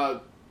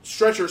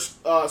stretcher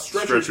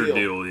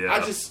deal.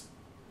 Yeah.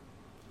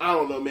 I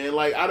don't know, man.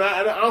 Like,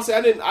 I honestly,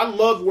 I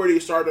loved where they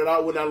started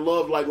out. When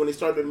they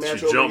started the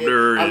match she over jumped again.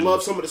 her. I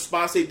love some of the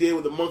spots they did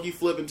with the monkey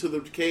flip into the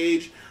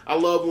cage. I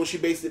love when she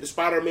basically did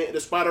the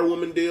Spider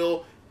Woman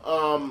deal.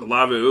 A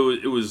lot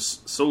of it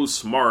was so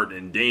smart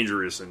and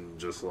dangerous, and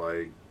just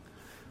like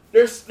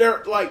they're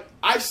like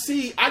I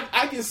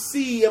can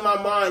see in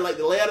my mind like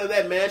the layout of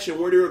that match and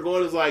where they were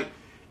going is like,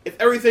 if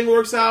everything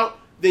works out,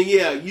 then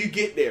yeah, you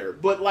get there.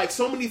 But like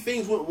so many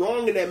things went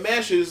wrong in that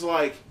match. It's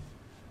like,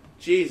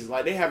 Jesus,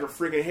 like they have her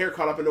freaking hair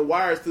caught up in the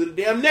wires through the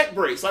damn neck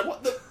brace. Like,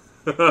 what the?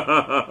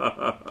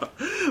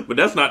 But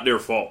that's not their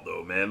fault,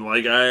 though, man.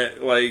 Right,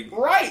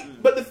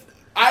 but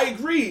I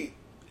agree.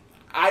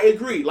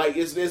 Like,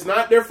 it's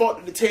not their fault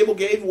that the table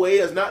gave way.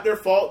 It's not their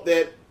fault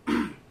that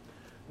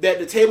that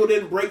the table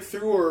didn't break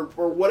through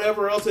or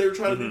whatever else they were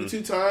trying to do the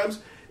 2 times.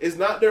 It's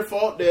not their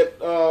fault that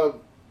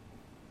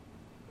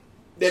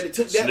that it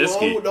took that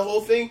long with the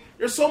whole thing.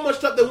 There's so much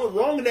stuff that went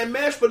wrong in that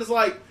match, but it's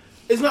like,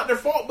 it's not their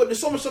fault, but there's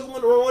so much stuff that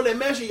went wrong in that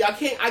match.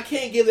 I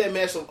can't give that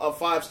match a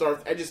 5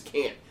 stars. I just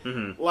can't.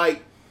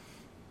 Like,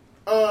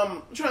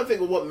 I'm trying to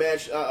think of what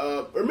match.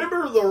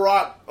 Remember the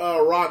Rock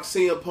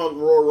CM Punk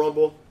Royal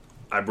Rumble?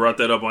 I brought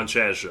that up on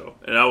Chad's show,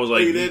 and I was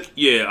like, you did?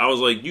 Yeah, I was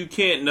like, you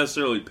can't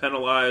necessarily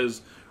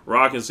penalize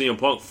Rock and CM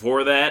Punk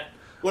for that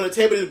when the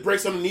table just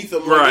breaks underneath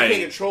them. Like, right? They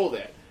can't control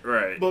that.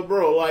 Right. But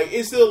bro, like,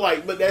 it's still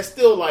like, but that's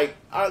still like,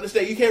 I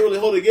understand you can't really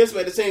hold it against him.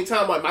 At the same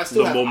time, like, I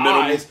still have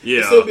momentum, eyes. yeah.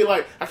 It'd still be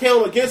like, I can't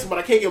hold it against him, but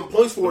I can't give him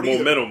points for it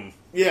either. Momentum.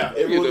 Yeah,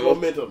 it ruins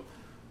momentum.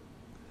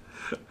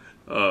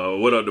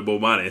 What up to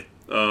Bomani?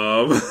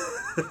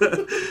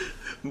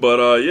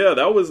 But yeah,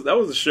 that was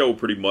the show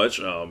pretty much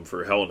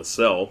for Hell in a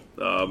Cell.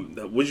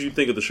 What did you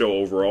think of the show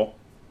overall?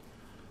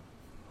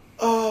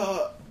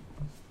 The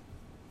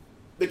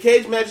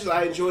cage matches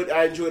I enjoyed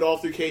all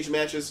 3 cage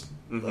matches.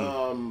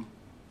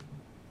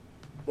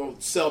 Well,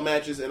 cell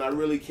matches, and I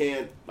really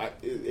can't. Like,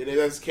 and if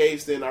that's the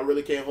case, then I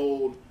really can't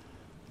hold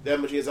that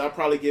much against. I'll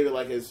probably give it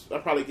like a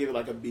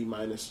B-.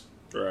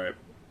 Right.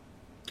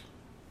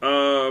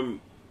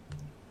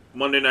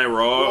 Monday Night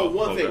Raw. Well,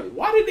 one thing.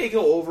 Why did they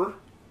go over?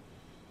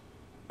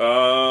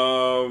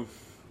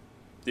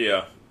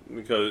 Yeah,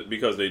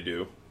 because they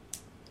do.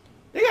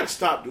 They gotta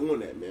stop doing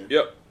that, man.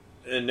 Yep.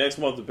 And next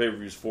month the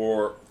pay-per-view is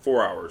 4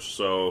 hours,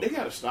 so they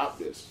gotta stop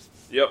this.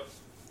 Yep.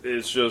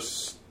 It's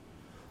just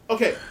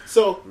okay.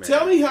 So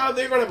tell me how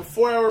they're gonna have a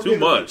 4-hour too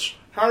much.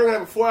 How are they going to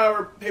have a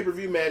 4-hour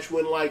pay-per-view match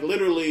when, like,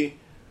 literally,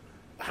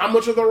 how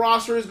much of the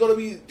roster is going to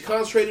be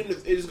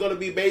concentrated? Is going to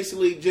be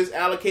basically just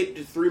allocated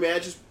to 3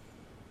 matches?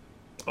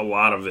 A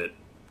lot of it.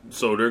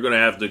 So they're going to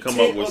have to come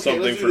up with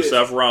something for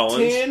Seth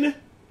Rollins. 10.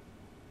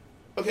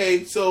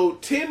 Okay, so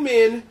 10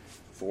 men,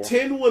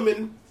 10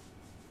 women,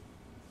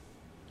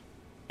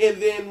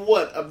 and then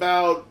what?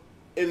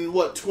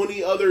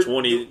 20 other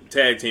 20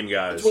 tag team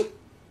guys.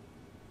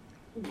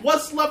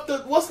 What's left to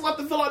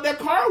fill out that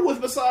card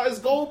with besides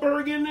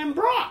Goldberg and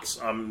Brock?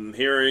 I'm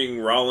hearing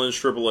Rollins,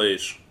 Triple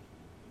H.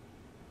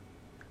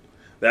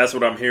 That's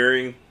what I'm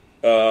hearing.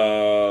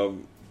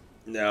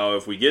 Now,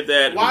 if we get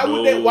that, why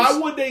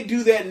would they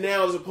do that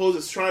now as opposed to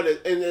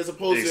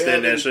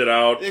extend that shit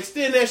out?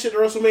 Extend that shit to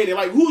WrestleMania.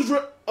 Like,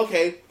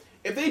 okay?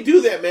 If they do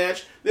that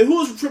match, then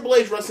who's Triple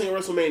H wrestling at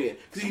WrestleMania?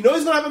 Because you know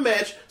he's gonna have a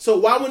match. So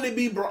why wouldn't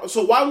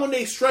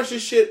they stretch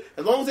this shit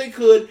as long as they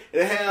could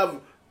and have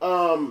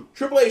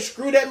Triple H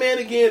screw that man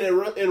again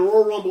in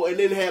Royal Rumble and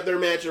then have their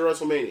match at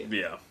WrestleMania?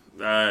 Yeah,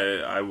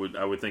 I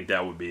would think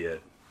that would be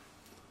it.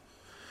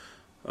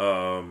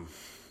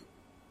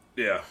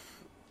 Yeah.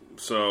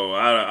 So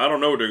I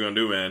don't know what they're gonna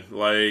do, man.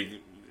 Like,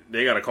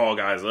 they gotta call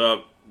guys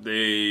up.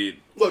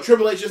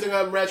 Triple H just gonna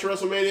have a match at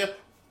WrestleMania.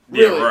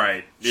 Really? Yeah,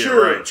 right. Yeah,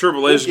 sure. Right.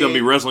 Triple H is going to be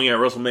wrestling at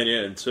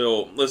WrestleMania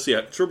until, let's see,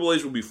 Triple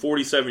H will be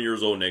 47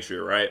 years old next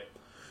year, right?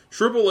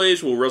 Triple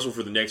H will wrestle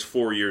for the next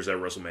 4 years at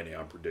WrestleMania,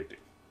 I'm predicting.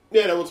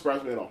 Yeah, that won't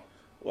surprise me at all.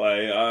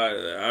 Like,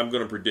 I'm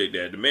going to predict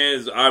that. The man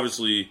is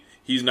obviously,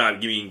 he's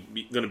not going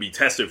to be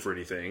tested for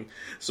anything.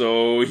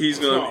 So he's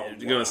going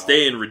to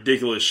stay in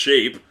ridiculous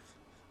shape.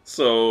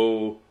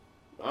 So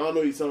I don't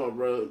know what you're talking about,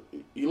 bro.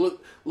 You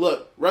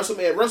look,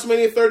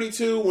 WrestleMania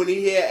 32, when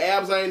he had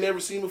abs I ain't never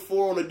seen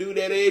before on a dude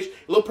that age,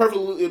 it looked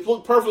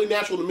perfectly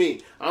natural to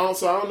me. I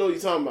don't know what you're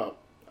talking about.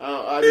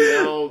 I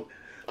don't know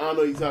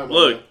what you're talking about.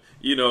 Look,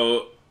 you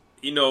know,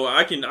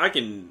 I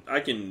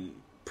can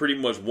pretty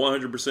much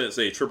 100%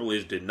 say Triple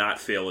H did not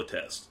fail a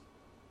test.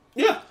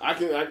 Yeah, I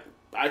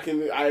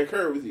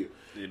concur with you.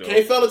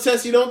 Can't fail a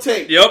test you don't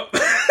take. Yep.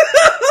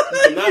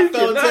 You cannot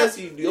fail a test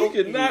you don't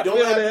have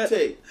to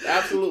take.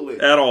 Absolutely.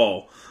 At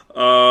all.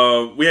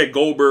 We had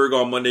Goldberg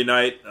on Monday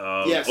night.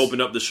 Yes.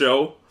 Open up the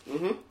show.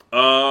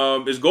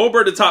 Mm-hmm. Is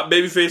Goldberg the top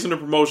babyface in the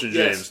promotion,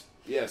 James?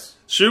 Yes.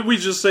 Should we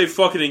just say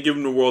fuck it and give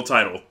him the world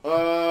title?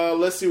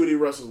 Let's see what he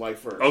wrestles like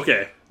first.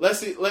 Okay. Let's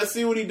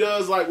see what he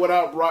does like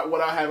without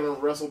having to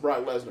wrestle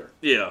Brock Lesnar.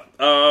 Yeah.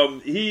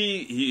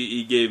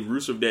 He gave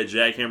Rusev that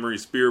jackhammer. He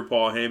speared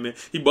Paul Heyman.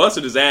 He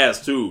busted his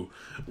ass too.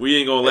 We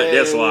ain't gonna let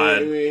that slide.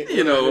 We're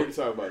not here to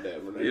talk about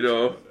that.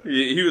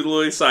 He was a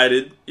little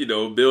excited.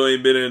 Bill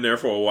ain't been in there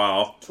for a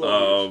while.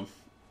 12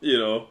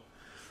 years.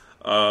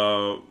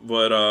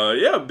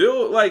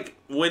 Bill, like,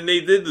 when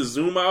they did the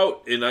zoom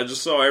out and I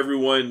just saw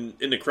everyone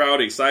in the crowd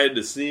excited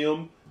to see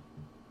him,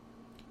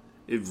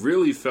 it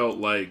really felt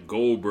like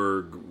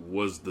Goldberg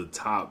was the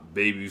top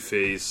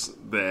babyface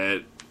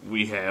that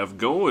we have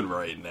going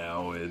right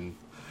now, and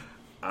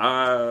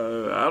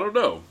I don't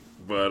know,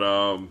 but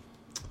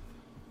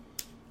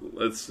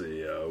let's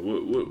see,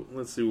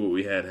 let's see what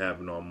we had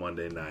happen on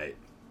Monday night.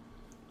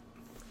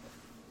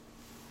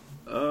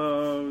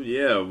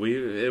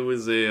 It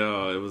was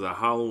a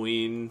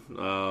Halloween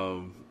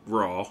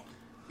Raw.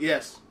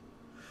 Yes.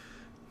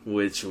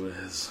 Which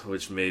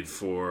made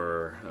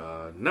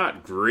for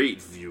not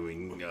great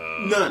viewing.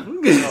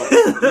 None.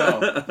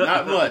 No,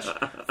 not much.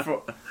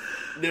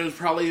 There was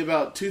probably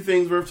about two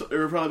things worth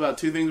talking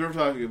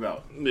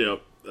about.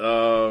 Yep.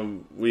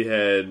 We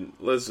had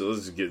let's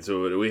get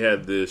to it. We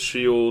had the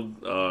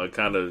Shield.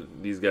 Kind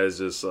of these guys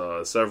just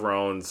Seth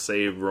Rollins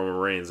saved Roman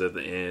Reigns at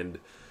the end,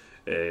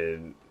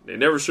 and they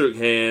never shook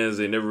hands.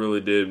 They never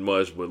really did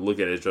much, but look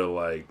at each other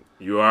like,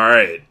 "You all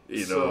right?"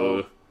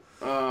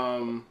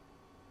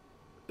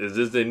 Is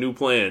this their new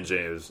plan,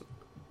 James?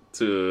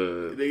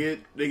 They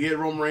get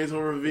Roman Reigns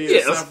over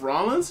via Seth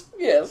Rollins?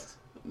 Yes.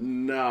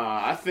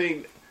 Nah, I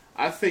think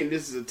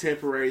this is a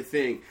temporary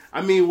thing.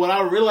 I mean, what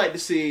I would really like to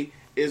see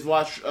is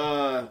watch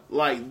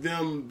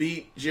them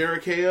beat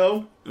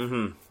Jericho,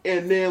 and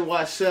then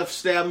watch Seth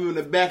stab him in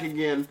the back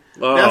again.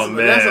 Man,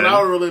 that's what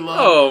I would really love.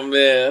 Oh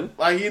man,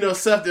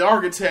 Seth the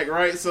architect,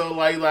 right? So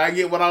like I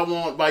get what I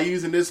want by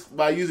using this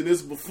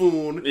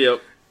buffoon.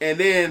 Yep. And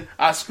then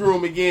I screw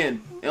him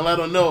again and let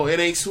them know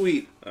it ain't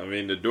sweet. I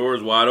mean, the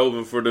door's wide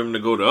open for them to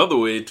go the other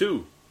way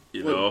too.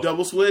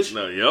 Double switch.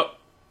 No, yep.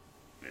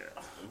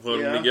 Yeah. Put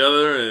them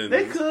together, and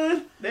they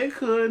could.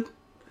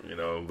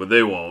 But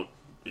they won't.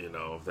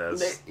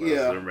 That's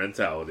their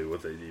mentality.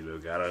 What they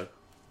gotta,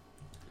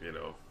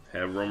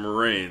 have Roman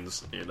Reigns,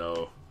 be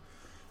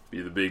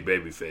the big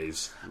baby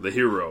face, the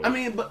hero. I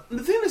mean, but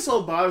the thing that's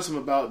so bothersome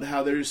about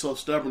how they're just so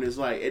stubborn is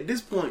like at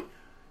this point,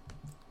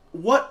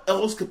 what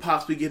else could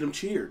possibly get them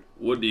cheered?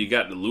 What do you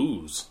got to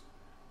lose?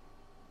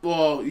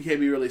 Well, you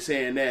can't be really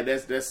saying that.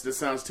 That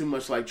sounds too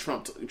much like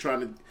Trump trying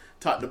to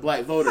talk to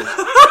black voters.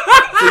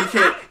 So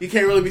you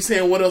can't really be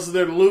saying what else is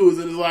there to lose.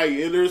 And it's like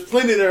there's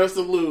plenty there else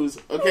to lose.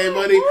 Okay,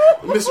 buddy.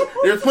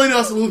 There's plenty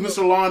else to lose,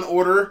 Mr. Law and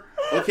Order.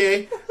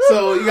 Okay,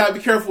 so you gotta be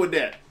careful with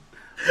that.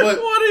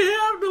 But what do you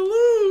have to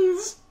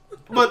lose?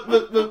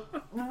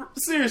 But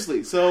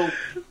seriously, so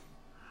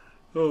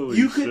Holy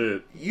you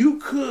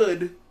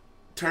could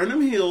turn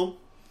him heel.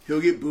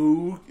 He'll get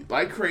booed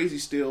like crazy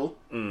still.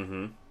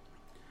 Mm-hmm.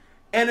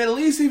 And at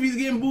least if he's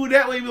getting booed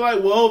that way, be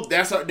like, well,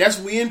 that's what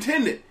we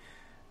intended.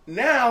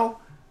 Now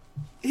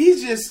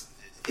he's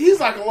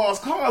like a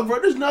lost cause, bro.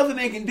 There's nothing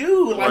they can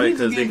do. Like, Right,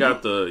 because they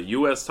got the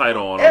U.S.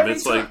 title on him.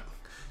 It's like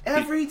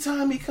every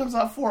time he comes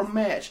out for a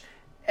match,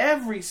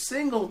 every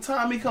single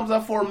time he comes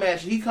out for a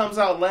match, he comes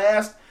out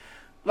last.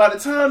 By the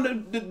time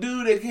the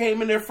dude that came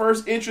in their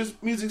first entrance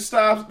music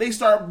stops, they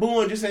start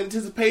booing just in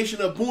anticipation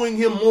of booing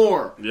him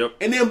more. Yep.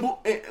 And then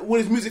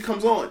when his music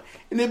comes on,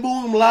 and then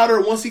boo him louder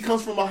once he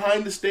comes from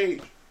behind the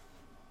stage.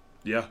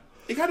 yeah.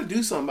 They got to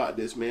do something about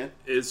this, man.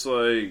 It's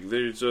like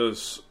they're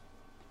just.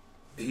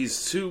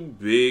 He's too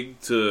big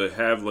to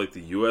have like the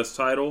U.S.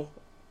 title,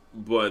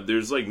 but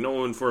there's like no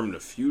one for him to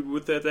feud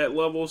with at that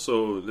level.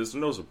 So there's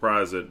no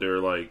surprise that they're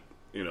like,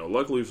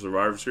 luckily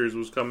Survivor Series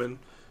was coming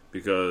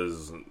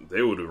because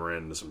they would have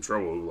ran into some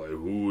trouble. Like,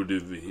 who would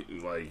have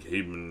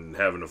he been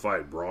having to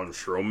fight Braun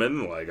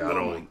Strowman? Like,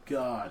 My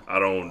God. I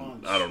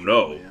don't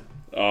know.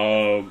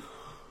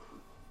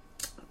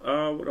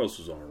 What else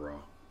was on Raw?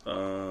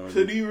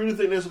 So do you really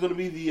think there's going to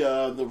be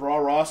the Raw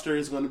roster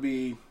is going to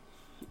be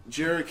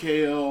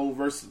Jericho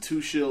versus the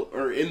Two Shield,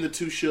 or in the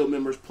Two Shield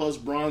members plus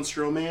Braun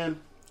Strowman?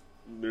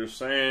 They're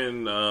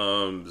saying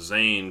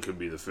Zayn could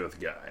be the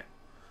fifth guy.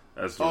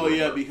 That's the Oh rumor.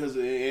 yeah, because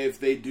if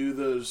they do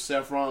the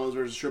Seth Rollins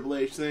versus Triple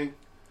H thing,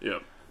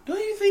 Yep. don't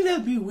you think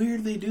that'd be weird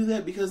if they do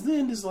that? Because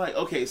then it's like,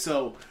 okay,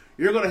 so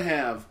you're going to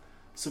have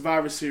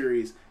Survivor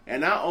Series,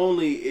 and not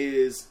only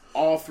is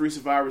all three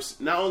Survivors,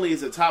 not only is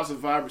the top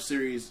Survivor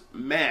Series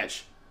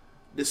match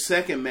the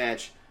second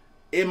match,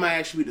 it might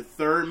actually be the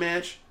third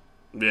match.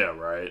 Yeah,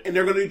 right. And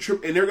they're gonna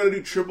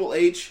do Triple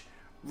H.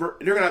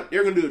 They're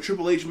gonna do a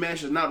Triple H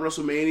match that's not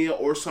WrestleMania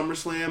or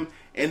SummerSlam,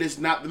 and it's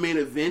not the main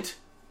event.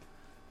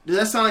 Does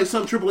that sound like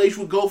something Triple H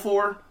would go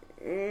for?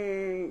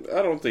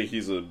 I don't think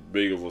he's a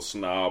big of a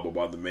snob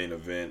about the main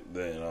event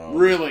than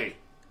Really?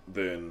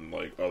 than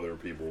like other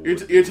people.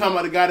 You're talking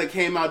about the guy that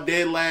came out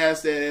dead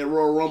last at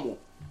Royal Rumble.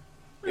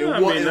 Yeah,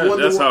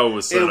 that's how it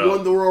was set up. And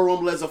won the Royal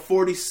Rumble as a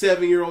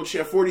 46-year-old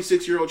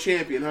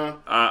champion, huh?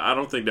 I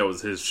don't think that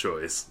was his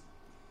choice,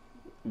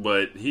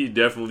 but he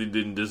definitely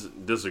didn't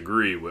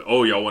disagree with.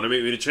 Oh, y'all want to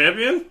make me the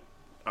champion?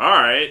 All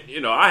right,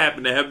 I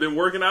happen to have been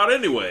working out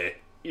anyway.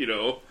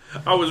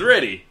 I was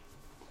ready.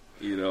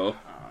 I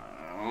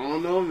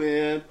don't know,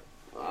 man.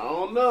 I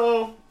don't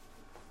know.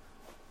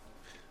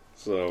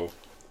 So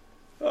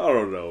I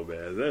don't know,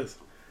 man. That's.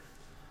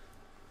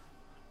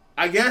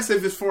 I guess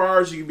if it's 4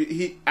 hours, you could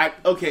be.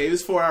 If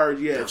it's 4 hours,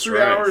 yeah. That's 3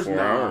 right, hours, 4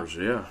 no. hours,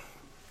 yeah.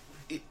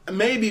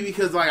 Maybe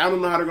because I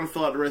don't know how they're going to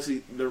fill out the rest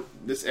of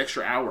this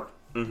extra hour.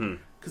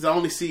 Because I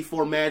only see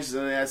 4 matches,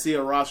 and I see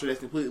a roster that's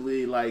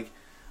completely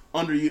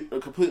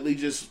completely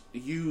just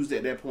used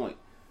at that point.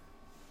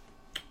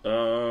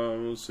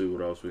 Let's see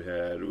what else we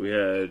had. We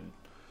had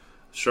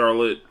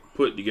Charlotte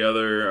put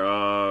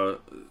together,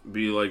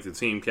 be like the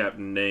team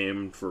captain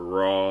name for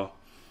Raw.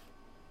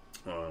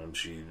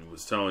 She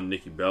was telling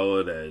Nikki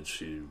Bella that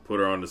she put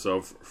her on the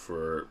show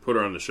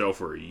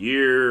for a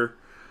year,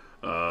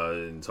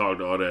 and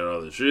talked all that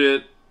other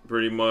shit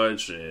pretty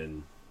much,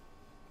 and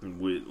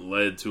it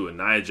led to a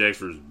Nia Jax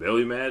versus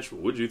Bayley match.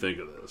 What do you think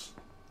of this?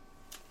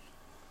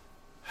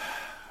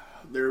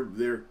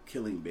 They're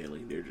killing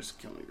Bayley. They're just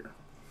killing her.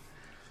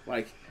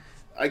 Like,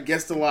 I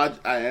guess the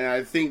logic.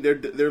 I think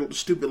their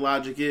stupid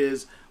logic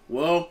is,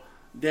 well,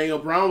 Daniel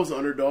Bryan was the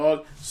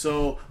underdog,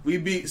 so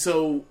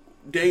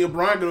Daniel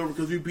Bryan got over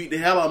because we beat the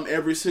hell out of him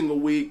every single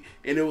week,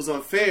 and it was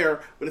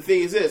unfair. But the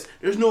thing is this: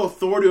 there's no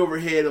authority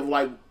overhead of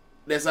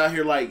that's out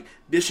here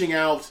dishing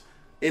out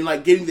and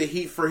getting the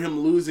heat for him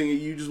losing, and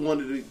you just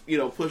wanted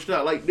to push it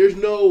out. There's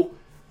no.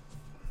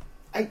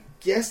 I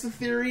guess the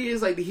theory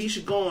is that he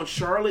should go on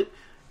Charlotte,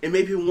 and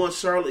maybe he wants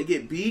Charlotte to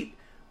get beat,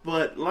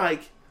 but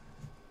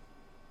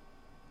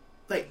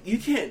you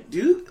can't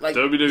do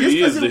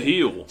WWE is the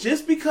heel.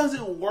 Just because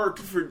it worked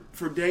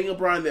for Daniel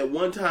Bryan that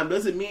one time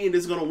doesn't mean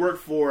it's going to work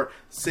for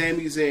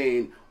Sami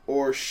Zayn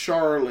or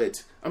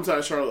Charlotte. I'm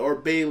sorry, Charlotte or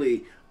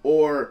Bayley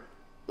or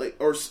who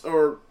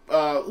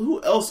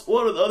else?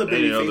 What are the other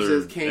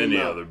babyfaces that came out?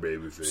 Any other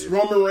babyface?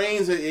 Roman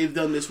Reigns. They've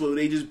done this with.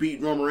 They just beat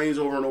Roman Reigns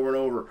over and over and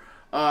over.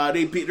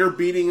 They're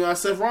beating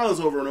Seth Rollins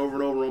over and over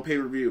and over on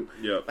pay-per-view.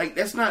 Yep.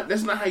 That's not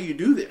how you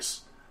do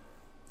this.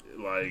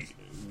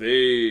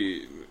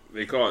 They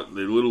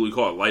literally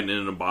caught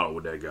lightning in a bottle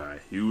with that guy.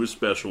 He was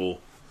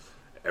special.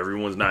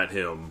 Everyone's not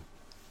him.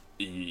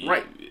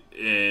 Right.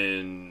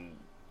 And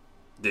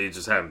they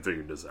just haven't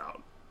figured this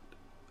out.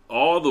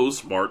 All those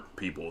smart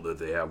people that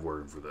they have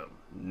working for them,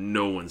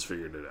 no one's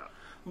figured it out.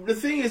 The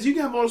thing is, you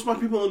can have all the smart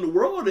people in the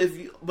world,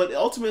 but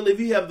ultimately, if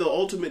you have the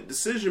ultimate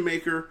decision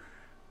maker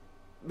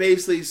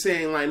basically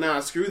saying nah,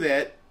 screw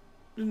that,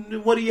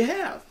 what do you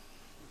have?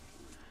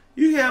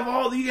 You have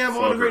all the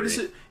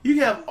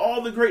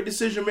great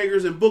decision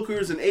makers and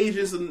bookers and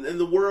agents in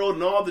the world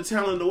and all the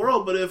talent in the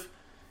world. But if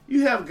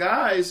you have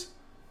guys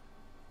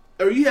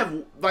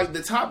like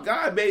the top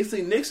guy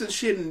basically nixing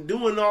shit and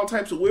doing all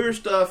types of weird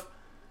stuff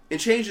and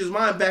changing his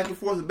mind back and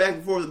forth and back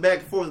and forth and back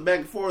and forth and back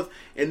and forth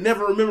and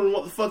never remembering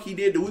what the fuck he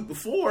did the week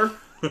before.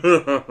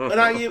 And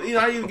I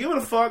ain't giving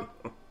a fuck.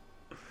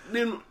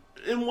 Then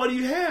what do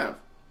you have?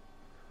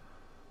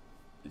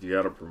 You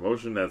got a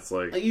promotion that's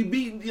like you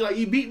beat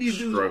these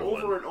dudes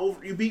struggling. over and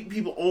over. You beat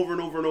people over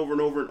and over and over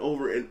and over and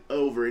over and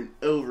over and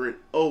over and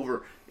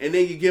over. And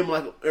then you give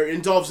them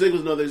and Dolph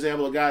Ziggler's another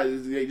example of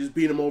guys they just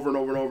beat him over and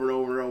over and over and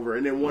over and over,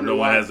 and then wonder no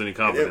why one has any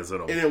confidence in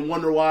them. And then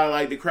wonder why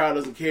like the crowd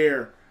doesn't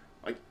care.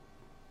 Like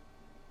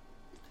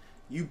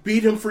you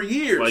beat him for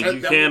years. Like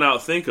you can't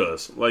outthink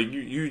us. Like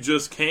you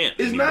just can't.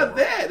 It's anymore. not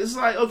that. It's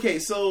like okay,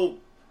 so.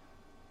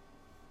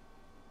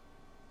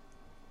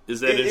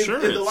 Is that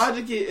insurance? If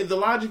the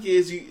logic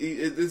is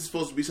it's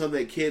supposed to be something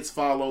that kids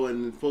follow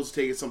and it's supposed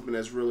to take it something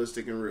that's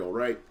realistic and real,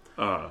 right?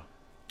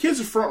 Kids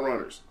are front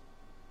runners.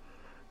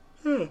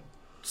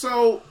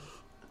 So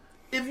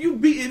if you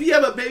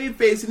have a baby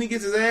face and he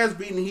gets his ass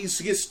beaten and he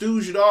gets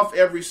stooged off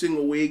every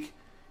single week,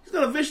 he's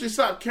gonna eventually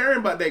stop caring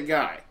about that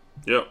guy.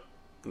 Yep.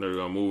 They're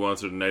gonna move on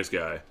to the next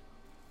guy.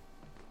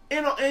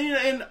 And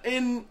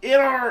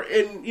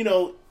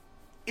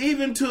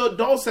even to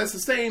adults, that's the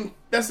same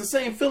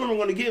feeling we're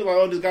going to get. Like,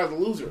 oh, this guy's a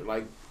loser.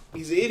 Like,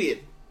 he's an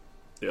idiot.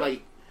 Yep.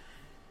 Like,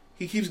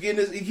 he keeps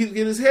getting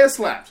his head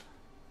slapped.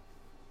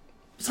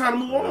 It's time to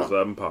move on.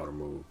 Slapping powder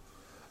move.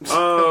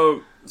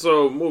 So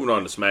moving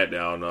on to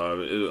SmackDown.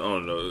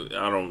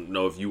 I don't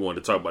know if you want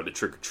to talk about the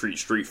trick or treat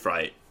street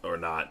fight or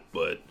not,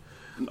 but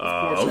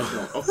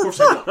of course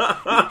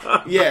I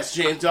don't. Yes,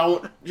 James.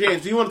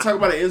 James, do you want to talk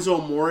about an Enzo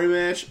Amore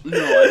match? No,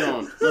 I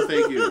don't. No,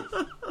 thank you.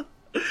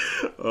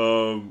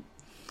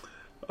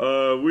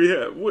 We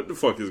have what the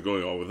fuck is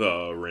going on with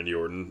Randy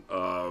Orton?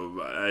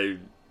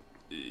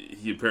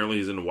 He apparently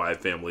is in the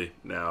Wyatt family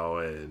now,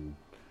 and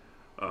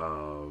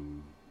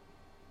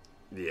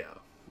yeah,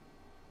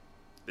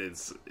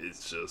 it's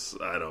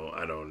just I don't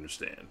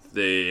understand.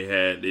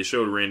 They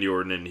showed Randy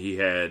Orton and he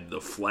had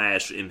the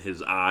flash in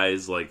his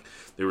eyes, like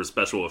there were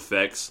special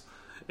effects,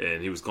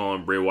 and he was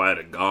calling Bray Wyatt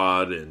a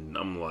god, and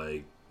I'm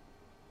like,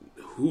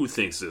 who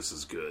thinks this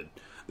is good?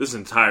 This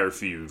entire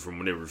feud, from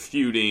when they were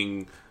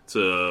feuding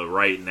to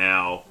right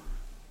now,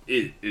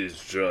 it is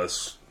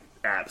just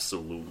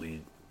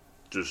absolutely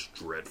just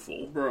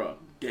dreadful. Bruh,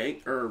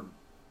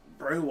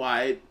 Bray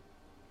Wyatt,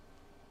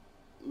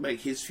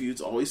 like, his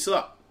feuds always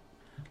suck.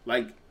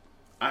 Like,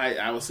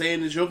 I was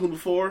saying this joking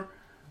before,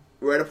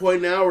 we're at a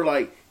point now where,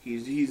 like,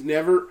 he's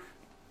never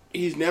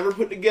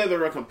put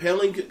together a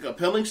compelling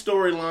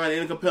storyline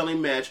and a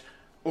compelling match,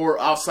 or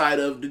outside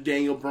of the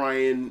Daniel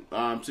Bryan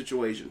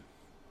situation.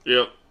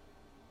 Yep.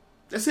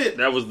 That's it.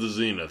 That was the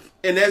zenith.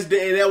 And that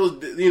was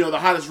the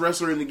hottest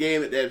wrestler in the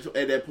game at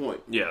that point.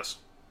 Yes.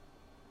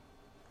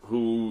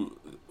 Who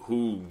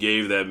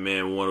gave that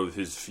man one of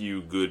his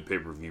few good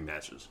pay-per-view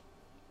matches?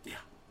 Yeah.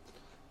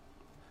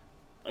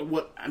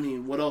 What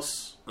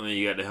else? I mean,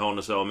 you got the Hell in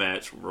a Cell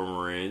match, Roman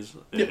Reigns.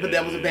 Yeah, but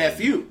that was a bad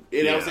feud. And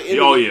yeah. That was the ending.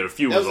 Oh yeah, the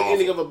feud was awful. That was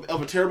the ending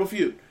of a terrible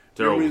feud.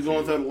 Terrible. Remember he was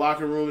going through the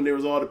locker room and there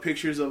was all the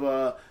pictures of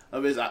him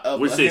with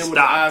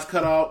the eyes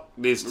cut out.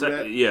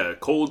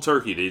 Cold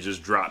turkey. They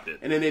just dropped it.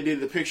 And then they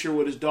did the picture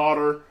with his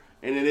daughter,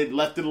 and then they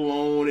left it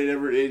alone.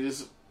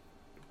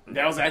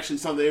 That was actually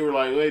something they were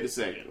like, wait a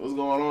second, what's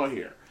going on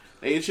here?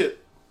 And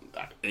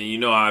you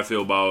know how I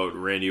feel about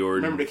Randy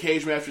Orton. Remember the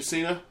cage match with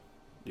Cena?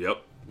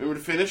 Yep. Remember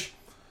the finish?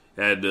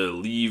 Had to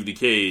leave the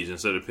cage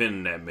instead of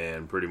pinning that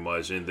man, pretty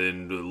much. And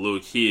then the little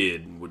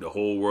kid with the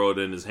whole world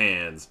in his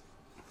hands.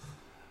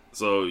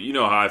 So, you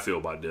know how I feel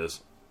about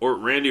this.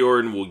 Randy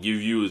Orton will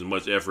give you as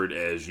much effort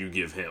as you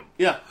give him.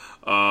 Yeah.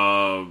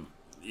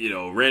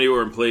 Randy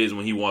Orton plays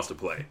when he wants to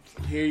play.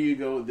 Here you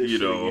go with this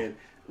shit again.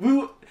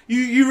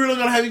 You really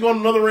gonna have me go on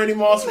another Randy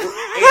Moss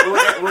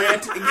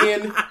rant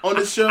again on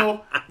this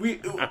show?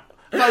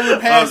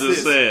 I'm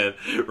just saying,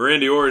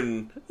 Randy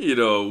Orton, we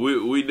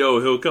know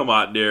he'll come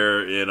out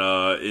there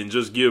and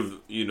just give,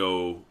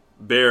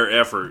 bare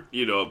effort,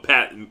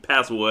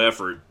 passable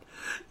effort,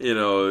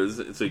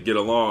 to get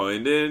along.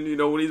 And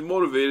then, when he's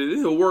motivated,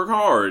 he'll work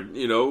hard.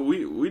 We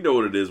know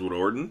what it is with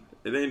Orton.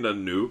 It ain't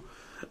nothing new.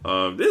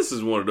 This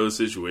is one of those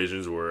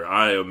situations where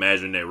I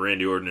imagine that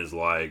Randy Orton is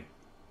like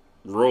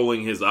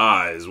rolling his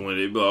eyes when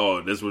they be like,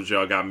 oh, this is what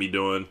y'all got me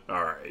doing?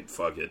 All right,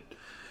 fuck it.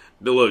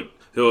 Look,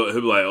 he'll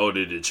be like, oh,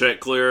 did the check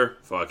clear?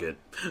 Fuck it.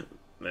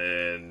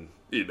 And,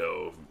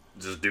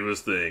 just do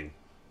his thing.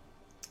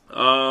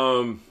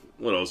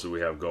 What else do we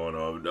have going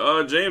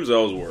on? James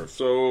Ellsworth.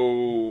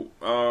 So,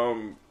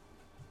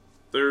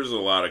 there's a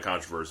lot of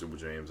controversy with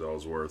James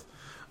Ellsworth.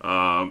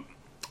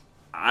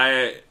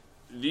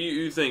 Do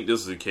you think this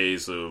is a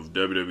case of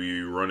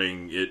WWE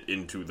running it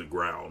into the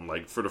ground?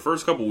 Like, for the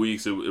first couple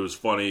weeks, it was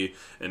funny,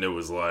 and it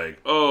was like,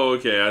 oh,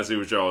 okay, I see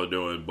what y'all are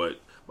doing. But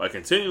by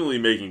continually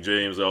making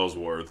James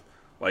Ellsworth,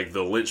 like,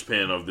 the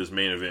linchpin of this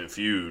main event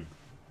feud,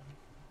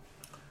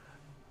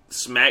 do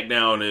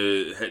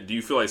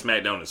you feel like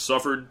SmackDown has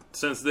suffered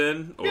since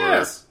then?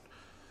 Yes.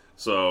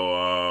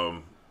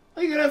 So,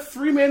 Like, you're gonna have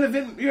 3-man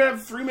event. You're gonna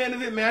have 3-man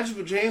event matches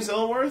with James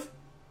Ellsworth.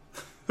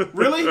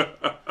 Really?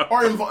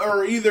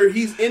 or either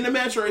he's in the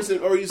match or he's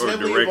heavily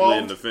directly involved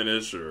in the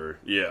finish, or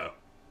yeah.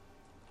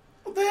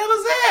 What the hell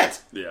is that?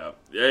 Yeah,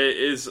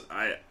 it's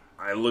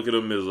I look at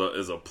him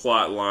as a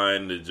plot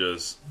line to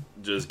just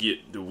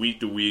get the week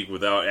to week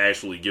without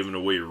actually giving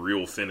away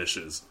real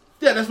finishes.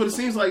 Yeah, that's what it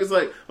seems like. It's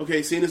like,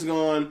 okay, Cena's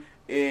gone,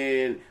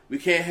 and we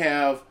can't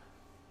have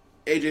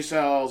AJ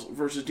Styles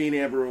versus Dean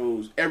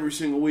Ambrose every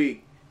single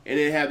week, and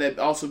then have that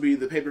also be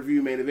the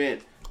pay-per-view main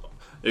event.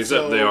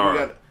 Except they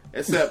are.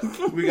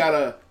 We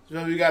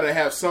gotta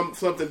have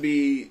something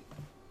be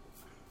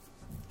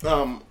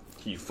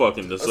You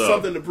fucking this up.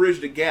 Something to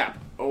bridge the gap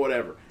or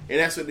whatever, and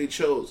that's what they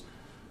chose.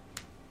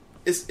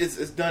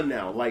 It's done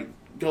now. Like,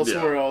 go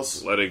somewhere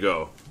else. Let it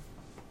go.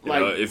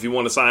 Like, if you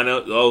want to sign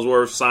up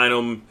Ellsworth, sign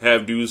him.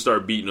 Have dudes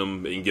start beating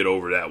him and get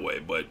over that way.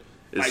 But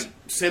it's, like,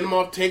 send him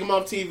off, take him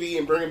off TV,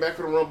 and bring him back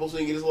for the Rumble so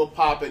he can get his little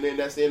pop, and then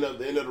that's the end of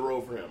the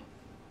road for him.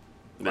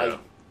 Like,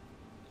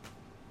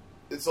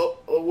 what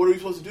are we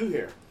supposed to do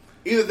here?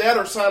 Either that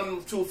or sign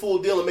him to a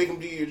full deal and make him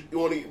be him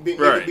be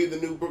the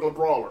new Brooklyn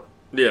Brawler.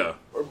 Yeah.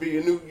 Or be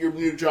your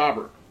new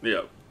jobber.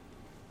 Yeah.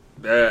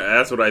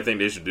 That's what I think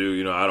they should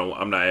do.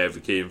 I'm not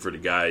advocating for the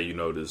guy,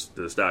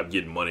 to stop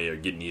getting money or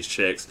getting these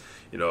checks.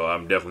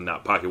 I'm definitely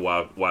not pocket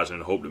watching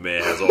and hope the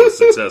man has all the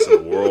success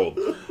in the world.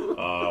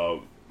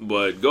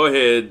 But go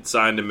ahead,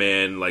 sign the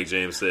man, like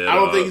James said. I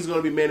don't think he's going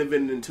to be main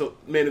event in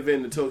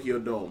the Tokyo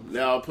Dome.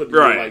 Now I'll put it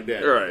like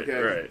that.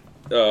 Right.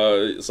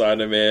 Sign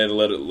the man,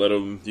 let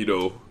him,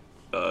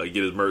 get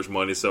his merch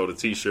money, sell the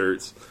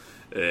T-shirts,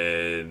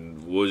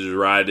 and we'll just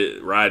ride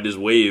this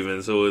wave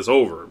until it's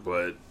over.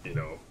 But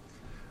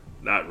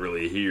not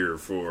really here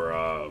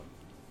for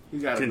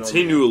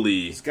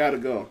continually. He's got to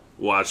go.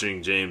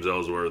 Watching James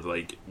Ellsworth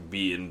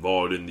be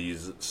involved in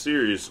these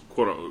serious,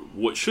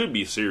 what should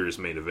be serious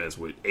main events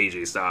with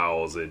AJ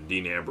Styles and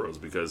Dean Ambrose,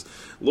 because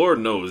Lord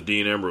knows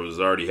Dean Ambrose has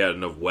already had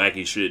enough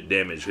wacky shit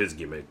damage his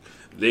gimmick.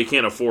 They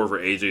can't afford for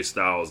AJ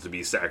Styles to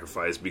be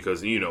sacrificed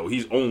because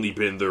he's only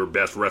been their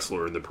best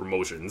wrestler in the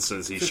promotion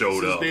since he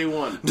showed up. Day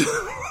one.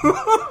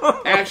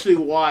 Actually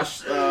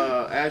rewatched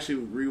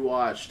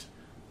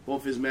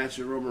both his matches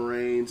with Roman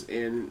Reigns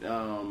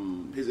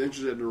and his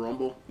entrance at the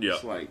Rumble. Yeah.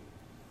 It's like,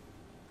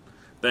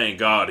 thank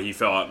God he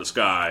fell out the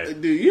sky.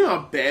 Dude, you know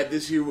how bad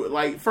this year was?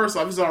 Like, first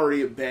off, it's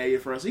already a bad year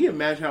for us. Can you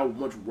imagine how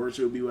much worse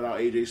it would be without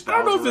AJ Styles?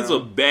 I don't know if it's a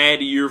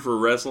bad year for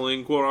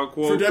wrestling, quote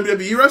unquote. For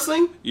WWE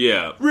wrestling?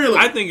 Yeah. Really?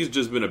 I think it's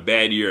just been a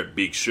bad year at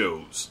big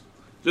shows.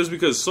 Just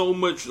because so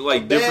much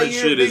different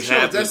shit has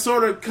happened. That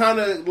sort of kind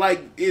of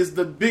is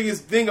the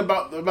biggest thing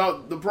about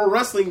the pro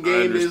wrestling game.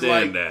 I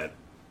understand that.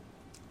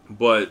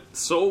 But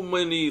so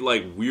many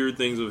weird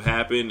things have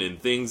happened and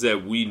things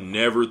that we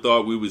never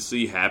thought we would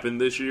see happen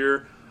this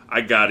year.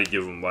 I gotta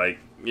give him I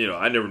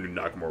never knew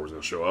Nakamura was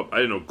gonna show up. I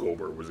didn't know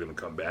Goldberg was gonna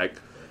come back.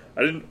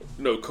 I didn't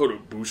know Kota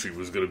Ibushi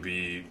was gonna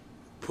be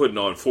putting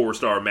on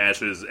 4-star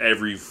matches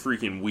every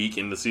freaking week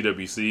in the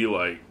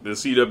CWC. The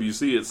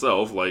CWC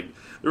itself,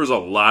 there was a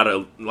lot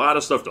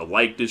of stuff to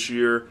like this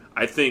year.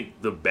 I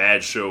think the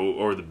bad show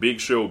or the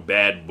big show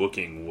bad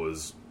booking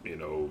was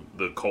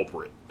the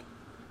culprit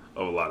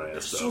of a lot of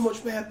that stuff. So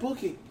much bad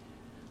booking.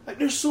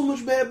 There's so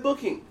much bad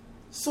booking.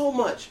 So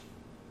much.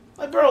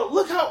 Bro,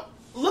 look how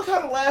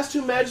the last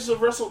two matches of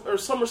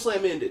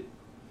SummerSlam ended.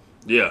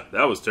 Yeah,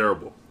 that was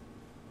terrible.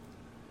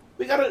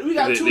 We got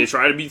two. They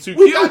try to be too cute.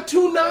 We got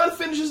two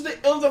non-finishes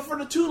for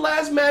the two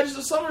last matches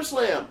of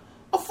SummerSlam.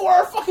 A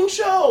 4-hour fucking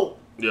show.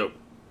 Yep.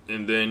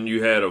 And then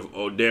you had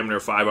a damn near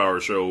 5-hour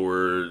show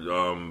where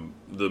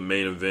the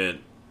main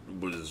event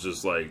was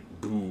just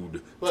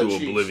booed to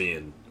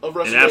oblivion.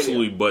 And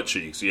absolutely butt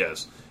cheeks,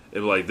 yes.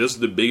 And this is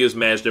the biggest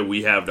match that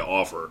we have to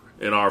offer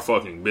in our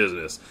fucking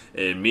business.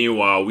 And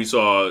meanwhile, we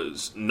saw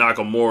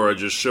Nakamura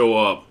just show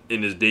up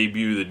in his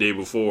debut the day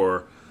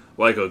before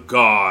like a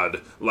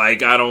god. I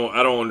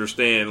don't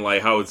understand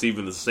how it's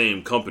even the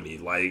same company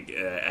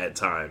at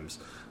times.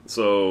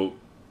 So,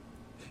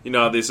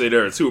 how they say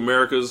there are two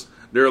Americas?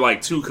 There are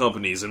two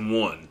companies in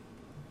one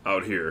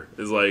out here.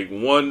 It's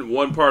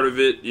one part of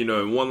it,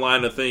 in one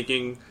line of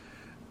thinking,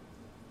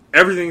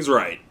 everything's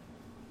right.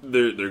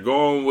 They're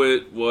going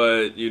with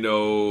what,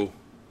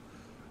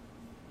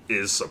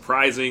 is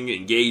surprising,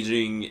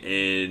 engaging,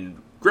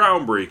 and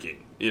groundbreaking,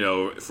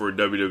 for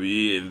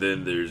WWE. And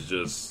then there's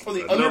just on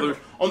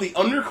the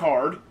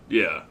undercard.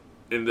 Yeah.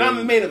 And then, not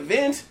the main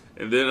event.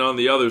 And then on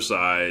the other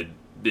side,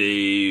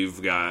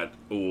 they've got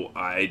an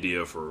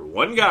idea for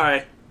one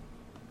guy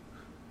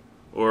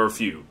or a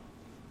few.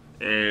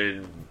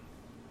 And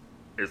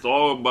it's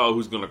all about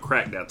who's going to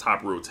crack that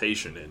top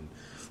rotation. And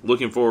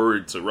looking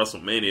forward to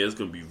WrestleMania. It's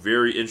going to be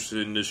very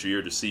interesting this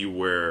year to see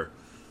where,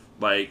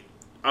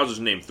 I'll just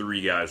name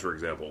 3 guys, for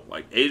example.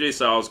 AJ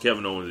Styles,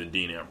 Kevin Owens, and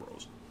Dean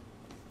Ambrose.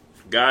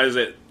 Guys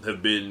that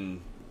have been,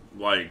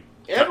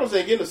 Ambrose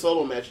ain't getting a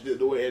solo match at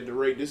the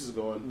rate this is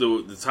going.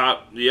 The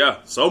top, yeah.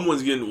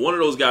 One of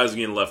those guys is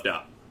getting left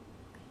out.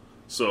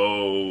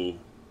 So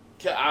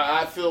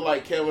I feel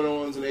like Kevin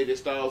Owens and AJ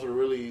Styles are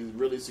really,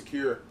 really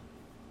secure.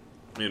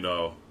 You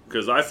know,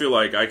 because I feel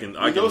like I can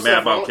map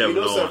Seth out Kevin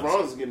Owens. Owens. Seth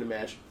Rollins is getting the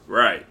match.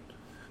 Right.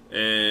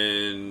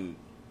 And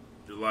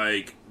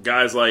like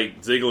guys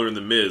like Ziggler and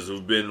The Miz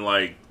who've been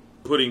like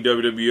putting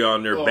WWE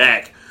on their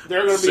back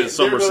since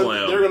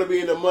SummerSlam. They're going to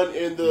be in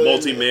the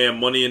multi-man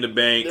Money in the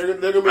Bank. I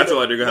feel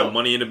like they're going to have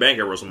Money in the Bank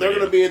at WrestleMania. They're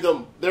going to be in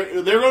them.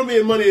 They're going to be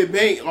in Money in the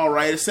Bank, all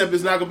right. Except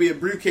it's not going to be a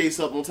briefcase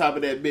up on top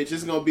of that bitch.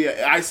 It's going to be an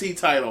IC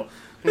title.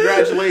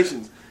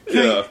 Congratulations.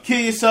 Kill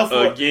yourself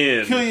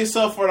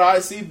for the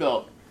IC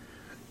belt.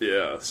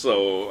 Yeah.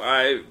 So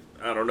I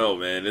don't know,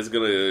 man. It's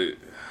gonna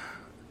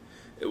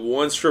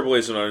once Triple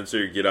H and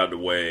Undertaker get out of the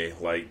way,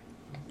 like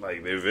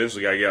they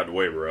eventually got to get out of the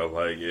way, bro.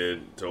 Like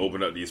to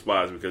open up these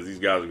spots because these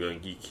guys are going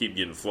to keep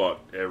getting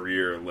fucked every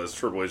year unless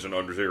Triple H and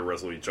Undertaker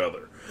wrestle each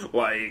other.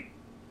 Like,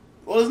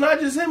 well, it's not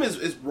just him.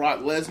 It's Brock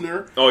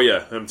Lesnar. Oh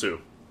yeah, him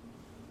too.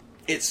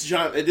 It's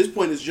John. At this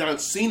point, it's John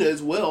Cena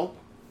as well.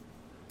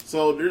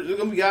 So there's going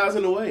to be guys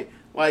in the way.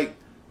 Like,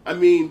 I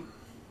mean,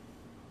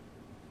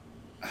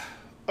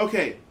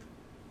 okay,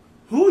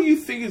 who do you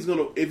think is going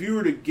to, if you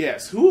were to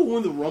guess, who will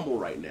win the Rumble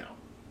right now?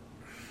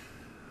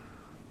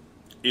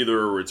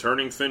 Either a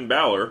returning Finn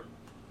Balor.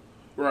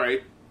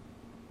 Right.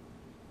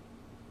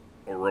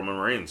 Or Roman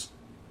Reigns.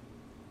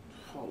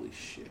 Holy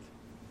shit.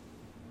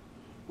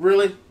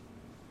 Really?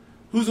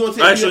 Who's going to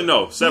take Actually,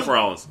 no. Seth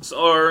Rollins.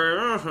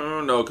 Or,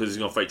 no, because he's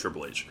going to fight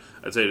Triple H.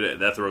 I'd say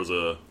that throws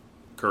a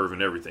curve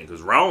and everything.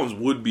 Because Rollins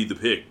would be the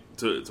pick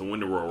to win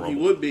the Royal Rumble. He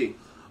would be.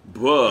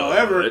 But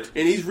however,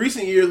 in these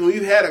recent years when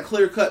we've had a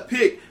clear-cut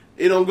pick,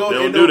 it don't go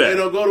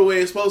the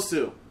way it's supposed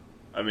to.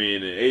 I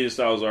mean, AJ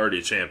Styles is already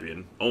a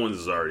champion. Owens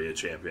is already a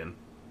champion.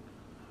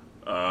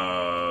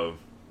 Like,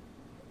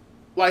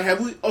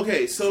 have we...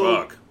 Okay,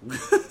 so...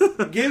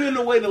 Fuck. Given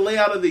the way the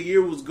layout of the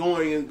year was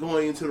going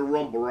into the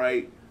Rumble,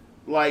 right?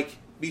 Like,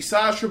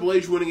 besides Triple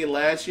H winning it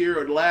last year,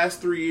 or the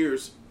last 3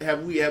 years,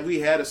 have we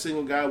had a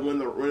single guy win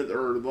the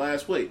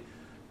last... Wait.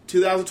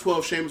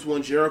 2012, Sheamus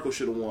won. Jericho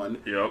should have won.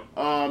 Yep.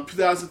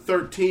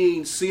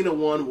 2013, Cena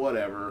won.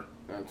 Whatever.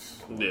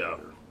 Yeah.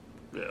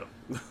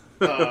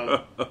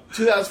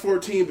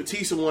 2014,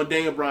 Batista won.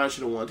 Daniel Bryan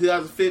should have won.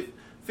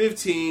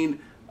 2015,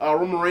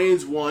 Roman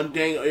Reigns won.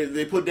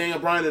 They put Daniel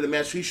Bryan in the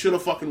match. He should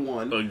have fucking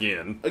won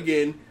Again.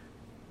 And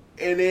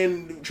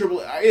then Triple.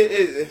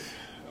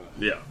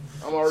 Yeah.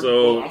 I'm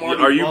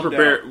already are you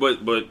prepared?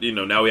 But you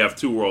know, now we have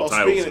 2 world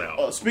titles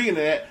now. Speaking of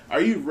that,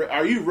 are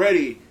you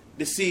ready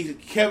to see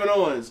Kevin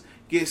Owens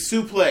get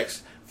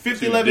suplexed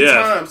 11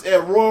 times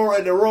at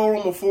the Royal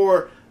Rumble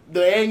for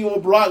the annual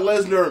Brock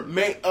Lesnar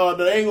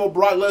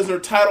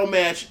title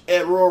match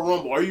at Royal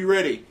Rumble? Are you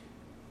ready?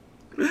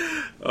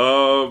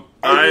 I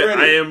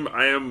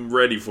am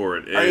ready for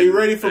it. Are you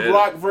ready for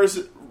Brock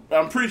versus?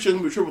 I'm pretty sure it's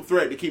gonna be a triple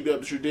threat to keep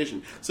up the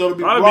tradition. So it'll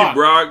be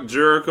Brock,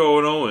 Jericho,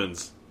 and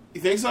Owens. You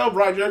think so?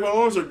 Brock, Jericho,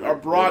 Owens, or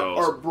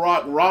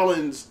Brock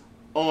Rollins,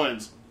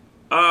 Owens?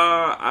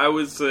 I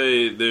would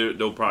say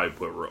they'll probably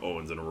put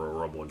Owens in a Royal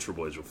Rumble and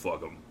Triple H will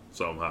fuck him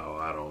somehow.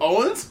 I don't.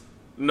 Owens?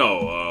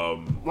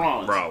 No,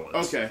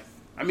 Rollins. Okay.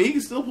 I mean, he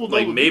can still pull.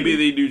 Like maybe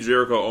they do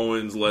Jericho,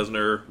 Owens,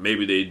 Lesnar.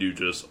 Maybe they do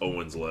just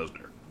Owens,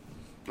 Lesnar.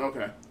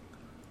 Okay.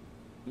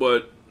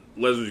 But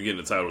Lesnar's getting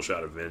a title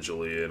shot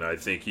eventually, and I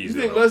think he's.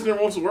 You think Lesnar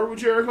wants to work with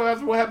Jericho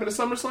after what happened at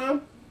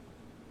SummerSlam?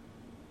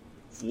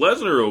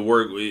 Lesnar will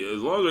work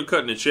as long as they're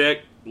cutting the check.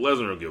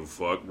 Lesnar don't give a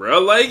fuck, bro.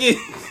 Like it.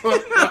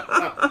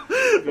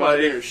 Go out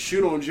there and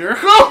shoot on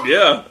Jericho?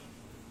 Yeah.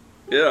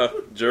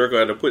 Jericho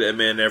had to put that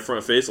man in that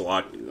front face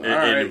lock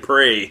and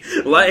pray.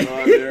 Like,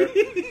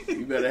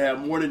 you better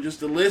have more than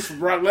just a list for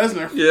Brock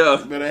Lesnar. Yeah.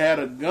 You better have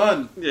a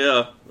gun.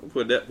 Yeah.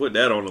 Put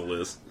that on the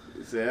list.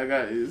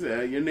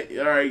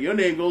 Your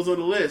name goes on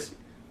the list.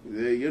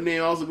 Your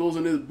name also goes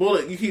in this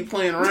bullet. You keep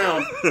playing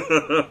around.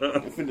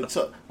 I'm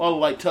finna all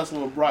like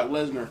tussling with Brock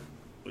Lesnar.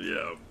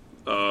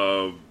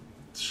 Yeah.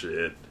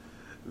 Shit.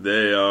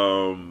 They,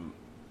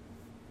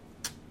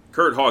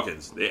 Kurt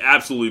Hawkins, they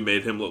absolutely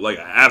made him look like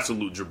an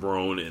absolute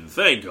jabron, and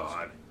thank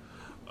God.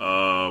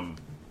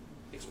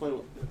 Explain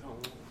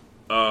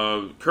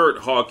what... Kurt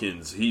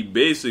Hawkins, he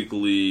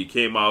basically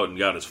came out and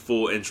got his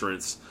full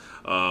entrance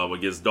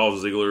against Dolph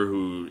Ziggler,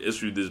 who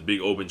issued this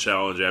big open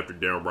challenge after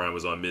Daniel Bryan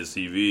was on Miz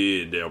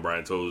TV, and Daniel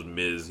Bryan told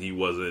Miz he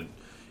wasn't,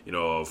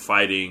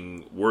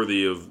 fighting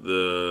worthy of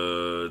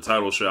the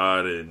title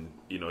shot, and,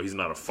 he's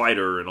not a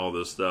fighter and all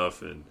this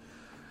stuff, and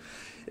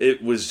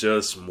it was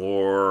just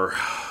more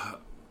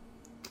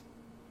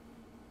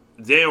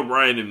Daniel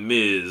Bryan and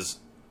Miz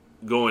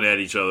going at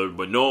each other,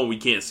 but knowing we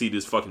can't see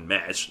this fucking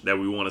match that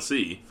we want to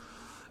see.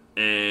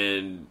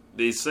 And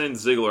they send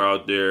Ziggler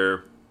out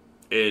there,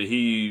 and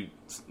he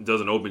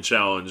does an open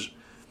challenge.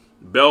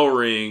 Bell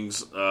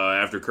rings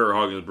after Kurt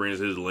Hawkins brings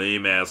his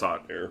lame ass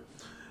out there.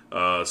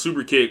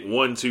 Super kick,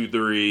 1, 2,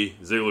 3.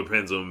 Ziggler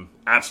pins him.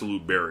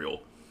 Absolute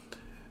burial.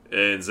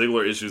 And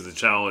Ziggler issues the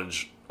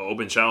challenge,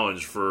 open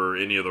challenge for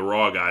any of the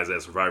Raw guys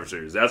at Survivor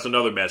Series. That's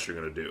another match they're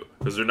going to do,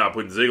 because they're not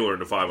putting Ziggler in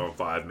the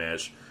 5-on-5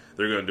 match.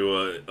 They're going to do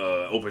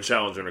a open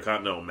challenge in a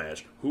Continental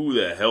match. Who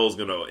the hell is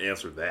going to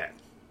answer that?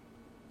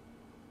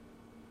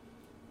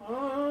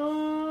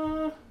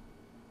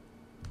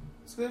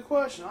 That's a good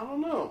question. I don't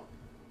know.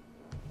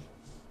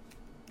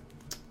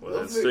 Well,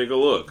 let's take a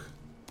look.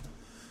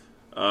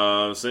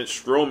 Since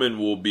Strowman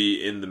will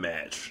be in the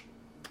match.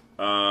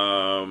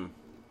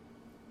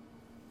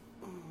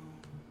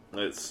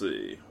 Let's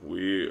see.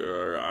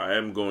 I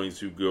am going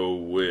to go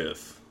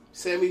with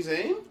Sami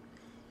Zayn?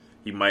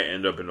 he might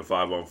end up in the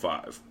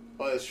 5-on-5.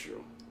 Oh, that's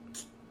true.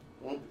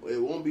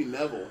 It won't be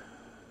Neville.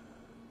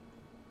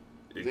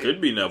 It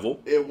could be Neville.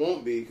 It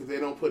won't be because they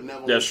don't put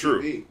Neville That's on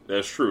true. TV.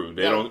 That's true.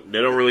 They don't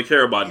really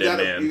care about that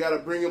man. You gotta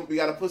bring him. You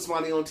gotta put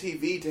somebody on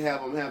TV to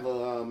have him have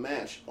a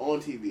match on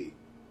TV.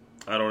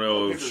 I don't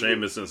know if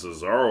Sheamus and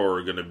Cesaro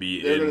are going to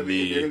be They're gonna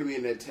be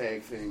in that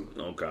tag thing.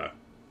 Okay.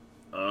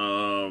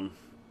 The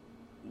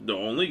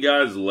only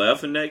guys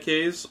left in that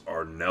case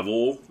are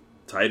Neville,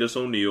 Titus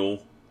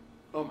O'Neil,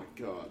 Oh my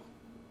god.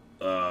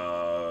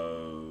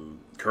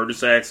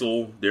 Curtis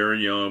Axel,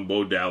 Darren Young,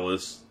 Bo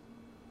Dallas,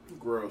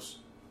 Gross.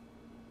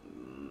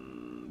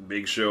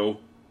 Big Show,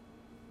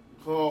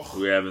 Oh.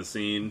 who we haven't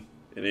seen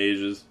in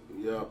ages,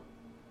 Yep.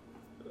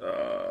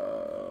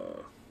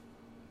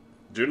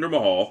 Jinder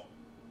Mahal,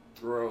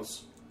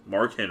 Gross.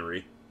 Mark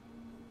Henry,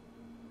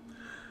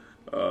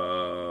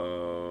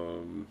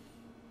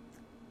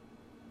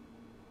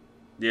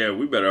 yeah,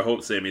 we better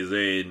hope Sami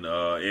Zayn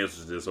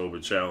answers this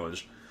open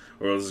challenge,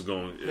 or else it's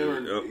going.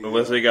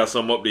 Unless they got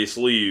something up their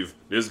sleeve,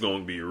 this is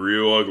going to be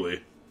real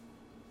ugly.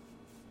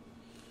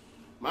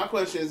 My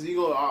question is, you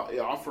gonna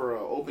offer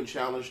an open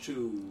challenge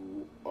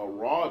to a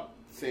Raw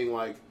thing?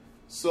 What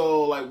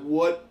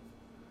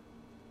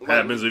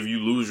Happens if you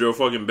lose your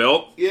fucking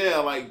belt?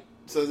 Yeah,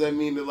 so does that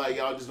mean that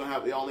y'all just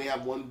y'all only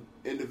have one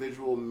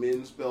individual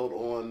men's belt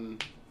on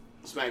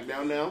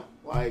SmackDown now?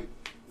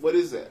 What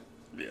is that?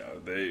 Yeah,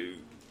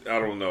 I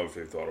don't know if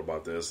they've thought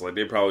about this.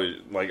 They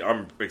probably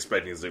I'm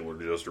expecting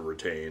Ziggler just to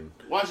retain.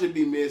 Why should it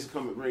be Miz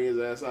come and bring his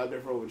ass out there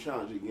for open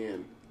challenge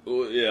again?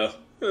 Well, yeah.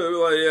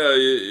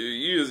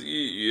 You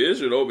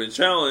issued an open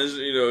challenge. How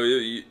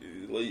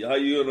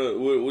you gonna?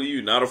 What are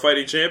you, not a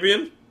fighting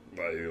champion? You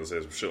gonna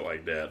say some shit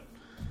like that?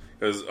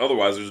 Because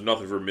otherwise, there's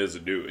nothing for Miz to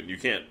do, and you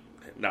can't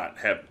not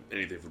have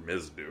anything for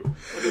Miz to do.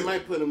 Well, they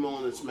might put him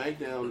on the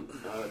SmackDown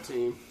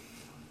team.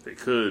 They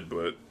could,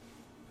 but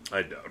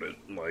I doubt it.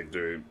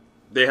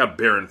 They have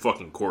Baron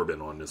fucking Corbin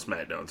on the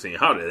SmackDown team.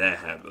 How did that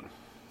happen?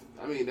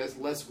 I mean, that's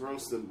less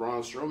gross than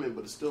Braun Strowman,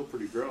 but it's still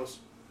pretty gross.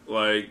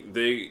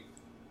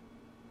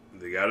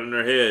 They got in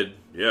their head,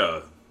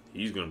 yeah,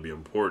 he's going to be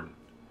important.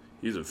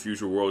 He's a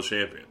future world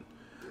champion.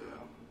 Yeah.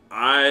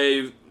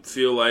 I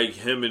feel like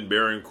him and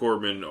Baron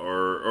Corbin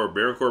or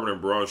Baron Corbin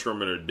and Braun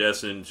Strowman are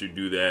destined to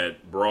do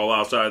that brawl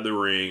outside the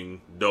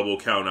ring, double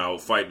count out,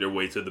 fight their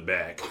way to the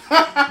back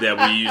that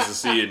we used to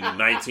see in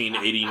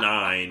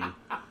 1989.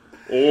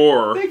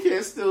 Or they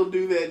can't still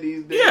do that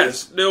these days.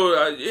 Yes,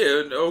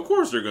 of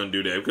course they're going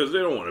to do that because they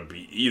don't want to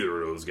beat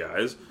either of those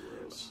guys.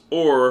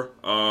 Or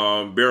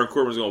Baron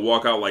Corbin's going to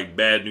walk out like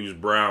Bad News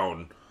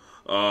Brown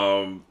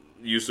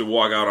used to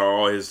walk out on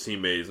all his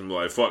teammates and be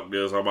like, fuck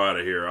this, I'm out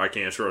of here. I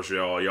can't trust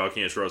y'all. Y'all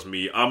can't trust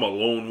me. I'm a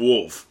lone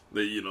wolf.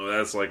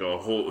 That's like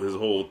his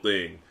whole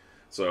thing.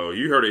 So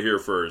you heard it here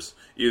first.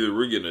 Either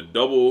we're getting a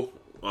double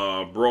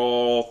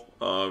brawl,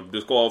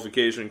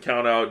 disqualification,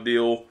 count out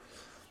deal,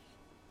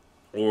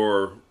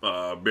 or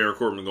Baron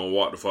Corbin going to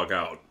walk the fuck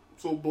out.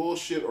 So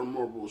bullshit or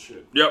more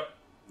bullshit. Yep.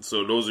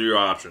 So those are your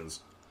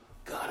options.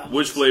 God,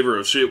 which flavor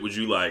of shit would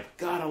you like?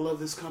 God, I love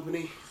this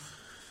company.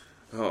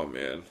 Oh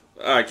man,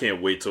 I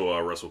can't wait till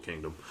Wrestle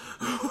Kingdom.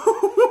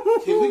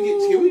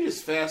 Can we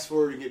just fast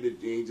forward and get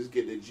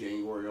to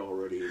January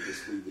already and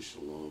just leave this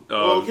shit alone?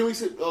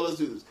 Let's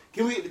do this.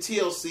 Can we get the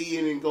TLC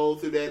in and go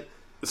through that?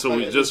 So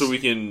we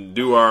can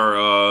do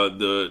our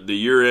the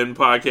year end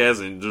podcast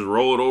and just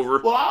roll it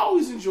over. Well, I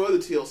always enjoy the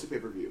TLC pay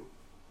per view.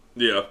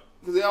 Yeah,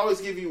 because they always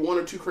give you one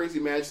or two crazy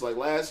matches. Like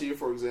last year,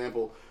 for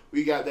example.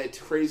 We got that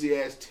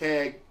crazy-ass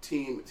tag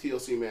team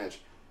TLC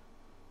match.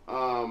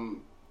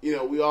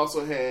 We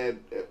also had,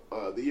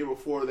 the year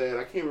before that,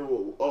 I can't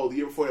remember the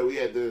year before that we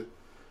had the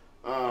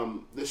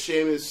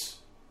Sheamus,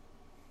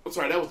 I'm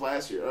sorry, that was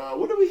last year.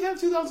 What did we have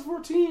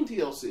 2014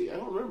 TLC? I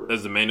don't remember.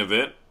 As the main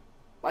event?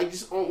 What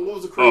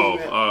was the crazy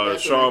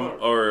match? Shawn,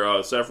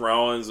 or Seth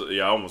Rollins, I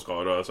almost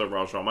called it Seth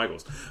Rollins, Shawn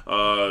Michaels.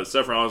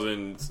 Seth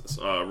Rollins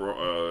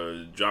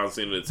and John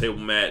Cena, the table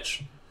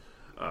match.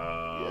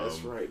 Yeah, that's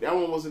right. That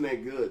one wasn't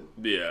that good.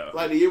 Yeah.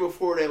 The year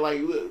before that,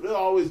 they'll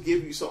always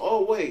give you some.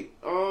 Oh wait,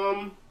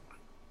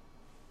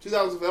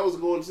 2000. That was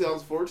going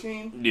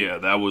 2014. Yeah,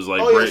 that was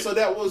so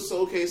that was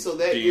okay. So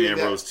that Dean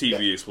Ambrose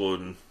TV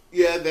exploding.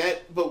 Yeah,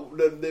 but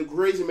the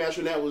crazy match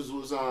on that was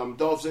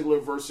Dolph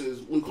Ziggler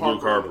versus Luke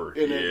Harper.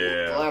 In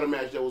the ladder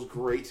match that was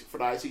great for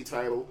the IC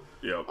title.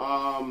 Yep.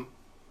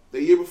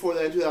 The year before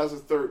that,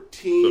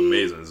 2013.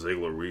 It's amazing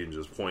Ziggler. We can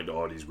just point to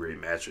all these great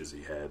matches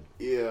he had.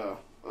 Yeah.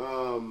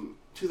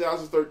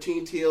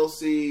 2013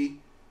 TLC,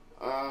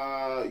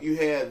 you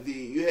had I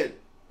think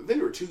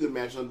there were two good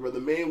matches, but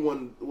the main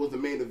one was the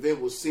main event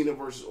was Cena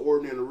versus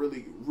Orton in a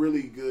really,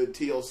 really good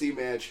TLC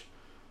match.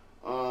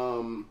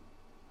 I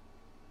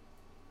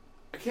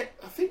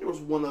think there was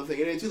one other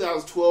thing. And in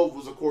 2012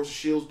 was, of course, the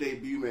Shield's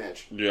debut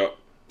match. Yep.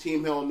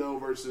 Team Hell No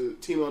and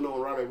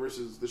Ryback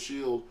versus the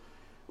Shield,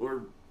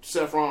 where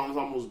Seth Rollins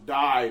almost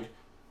died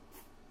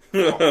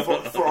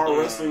for our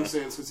wrestling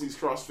sense because he's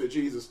CrossFit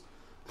Jesus.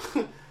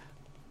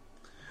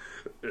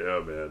 Yeah,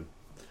 man.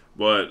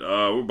 But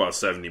we're about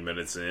 70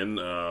 minutes in.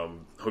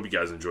 Hope you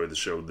guys enjoyed the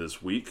show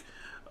this week.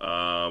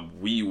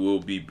 We will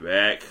be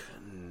back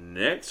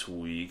next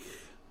week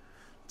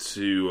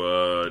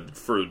to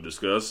further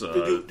discuss.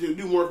 To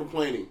do more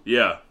complaining.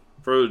 Yeah,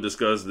 further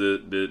discuss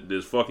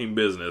this fucking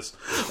business.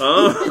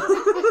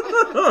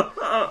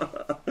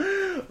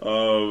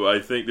 I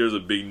think there's a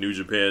big New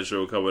Japan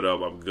show coming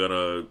up. I'm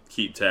gonna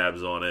keep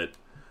tabs on it.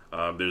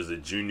 There's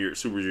a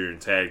Super Junior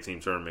tag team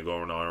tournament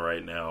going on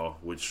right now,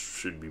 which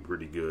should be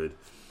pretty good.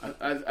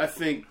 I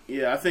think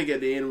at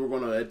the end we're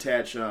going to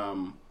attach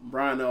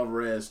Brian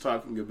Alvarez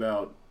talking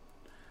about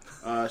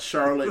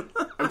Charlotte.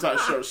 I'm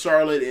talking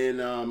Charlotte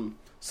and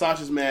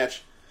Sasha's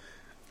match,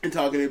 and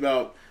talking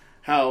about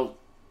how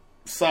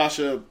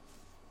Sasha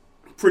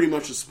pretty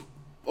much is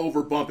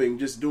over bumping,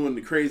 just doing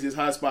the craziest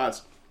high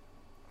spots.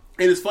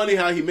 And it's funny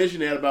how he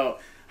mentioned that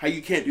about how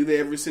you can't do that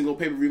every single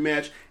pay-per-view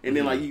match, and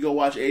then like you go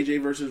watch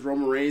AJ versus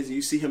Roman Reigns, and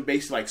you see him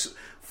basically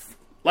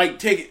like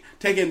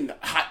taking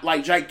hot,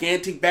 like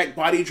gigantic back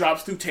body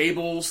drops through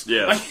tables.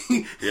 Yes,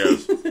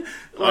 yes.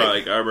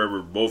 I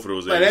remember both of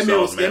those. Like, that man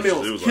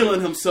was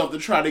killing himself to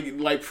try to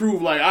like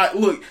prove like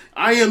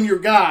I am your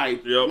guy.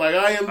 Yep. Like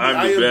I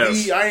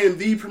am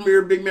the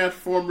premier big match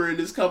performer in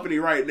this company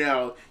right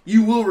now.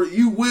 You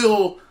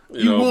will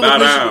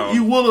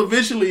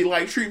eventually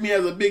like treat me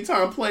as a big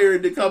time player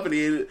in the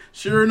company. And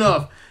sure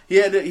enough,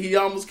 he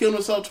almost killed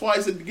himself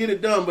twice to get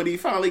it done, but he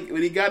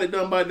got it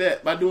done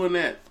by doing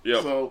that.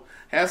 Yep. So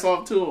hats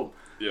off to him.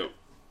 Yep.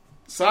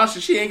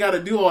 Sasha, she ain't got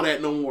to do all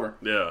that no more.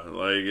 Yeah,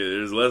 like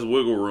there's less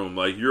wiggle room.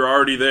 Like you're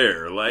already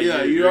there. Like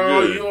you're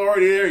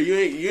already there.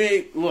 You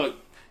ain't. Look,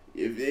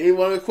 if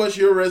anyone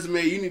question your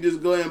resume, you need to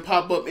just go ahead and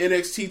pop up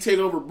NXT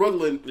Takeover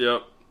Brooklyn.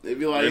 Yep. They'd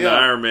be like, in the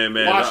Iron Man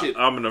match. Watch it.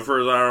 I'm in the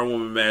first Iron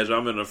Woman match.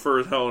 I'm in the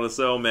first Hell in a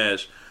Cell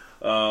match.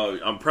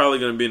 I'm probably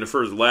going to be in the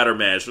first ladder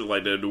match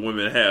like the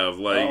women have.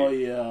 Like, oh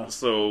yeah.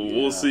 So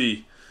we'll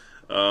see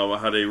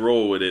how they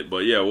roll with it. But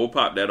yeah, we'll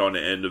pop that on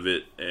the end of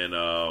it.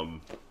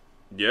 And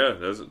yeah,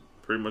 that's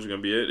pretty much going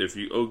to be it. If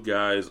you,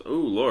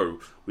 Lord,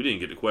 we didn't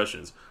get the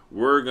questions.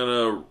 We're going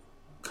to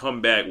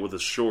come back with a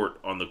short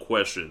on the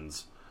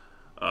questions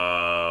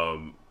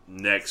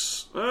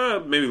next,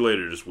 maybe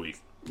later this week.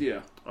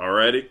 Yeah.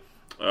 Alrighty.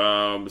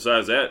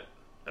 Besides that,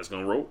 that's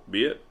going to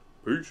be it.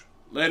 Peace.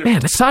 Later.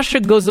 Man, Sasha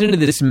goes into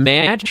this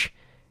match.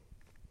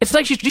 It's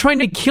like she's trying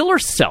to kill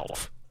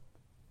herself.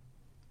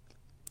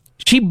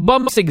 She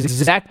bumps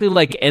exactly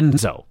like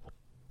Enzo,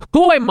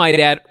 who I might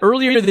add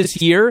earlier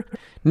this year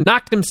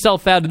knocked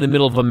himself out in the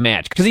middle of a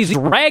match because he's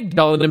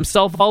ragdolling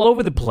himself all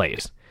over the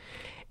place.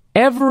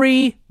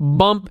 Every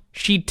bump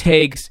she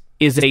takes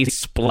is a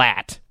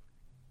splat.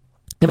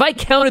 If I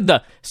counted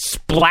the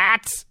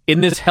splats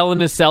in this Hell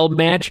in a Cell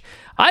match,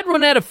 I'd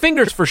run out of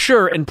fingers for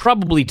sure and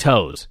probably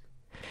toes.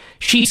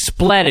 She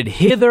splatted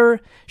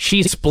hither,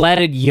 she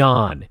splatted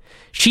yon.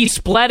 She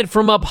splatted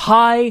from up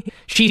high,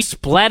 she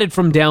splatted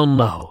from down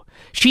low.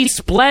 She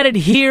splatted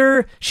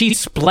here, she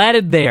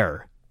splatted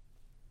there.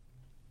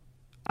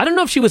 I don't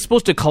know if she was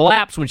supposed to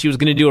collapse when she was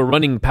going to do a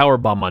running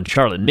powerbomb on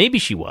Charlotte. Maybe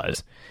she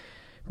was.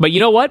 But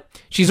you know what?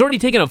 She's already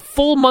taken a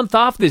full month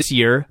off this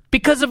year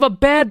because of a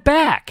bad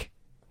back.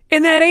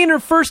 And that ain't her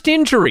first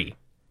injury.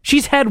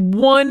 She's had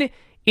one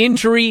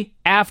injury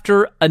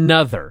after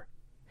another.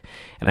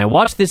 And I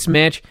watched this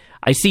match.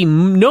 I see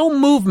no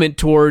movement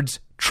towards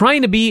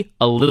trying to be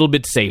a little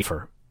bit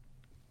safer.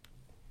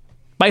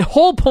 My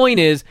whole point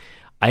is,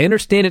 I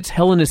understand it's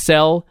Hell in a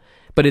Cell,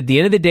 but at the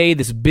end of the day,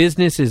 this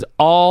business is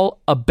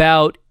all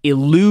about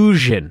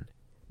illusion.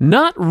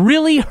 Not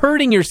really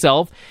hurting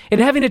yourself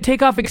and having to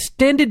take off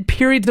extended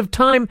periods of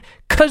time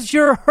because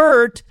you're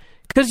hurt,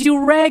 because you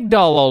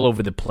ragdoll all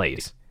over the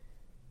place.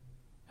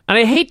 And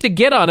I hate to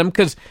get on him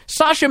because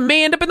Sasha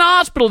may end up in the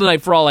hospital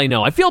tonight for all I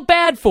know. I feel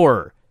bad for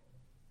her.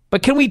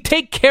 But can we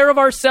take care of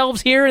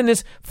ourselves here in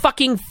this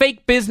fucking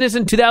fake business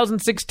in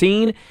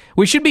 2016?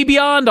 We should be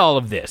beyond all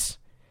of this.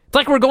 It's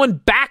like we're going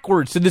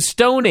backwards to the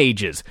Stone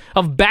Ages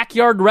of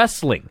backyard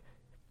wrestling.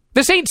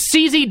 This ain't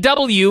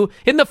CZW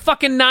in the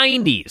fucking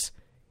 90s.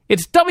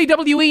 It's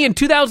WWE in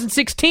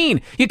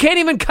 2016. You can't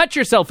even cut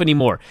yourself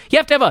anymore. You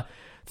have to have a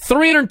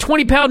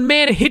 320-pound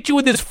man hit you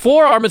with his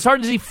forearm as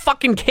hard as he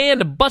fucking can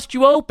to bust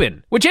you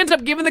open, which ends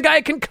up giving the guy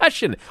a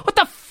concussion. What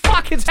the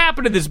fuck has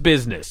happened to this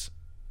business?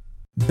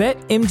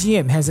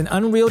 BetMGM has an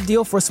unreal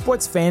deal for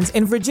sports fans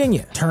in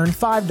Virginia. Turn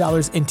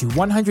 $5 into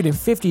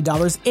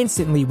 $150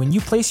 instantly when you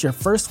place your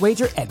first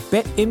wager at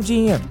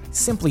BetMGM.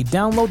 Simply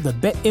download the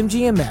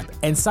BetMGM app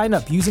and sign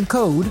up using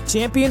code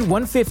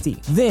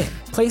Champion150. Then,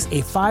 Place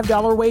a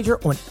 $5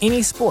 wager on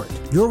any sport.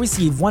 You'll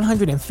receive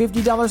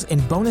 $150 in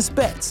bonus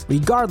bets,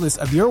 regardless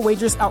of your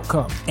wager's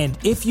outcome. And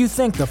if you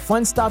think the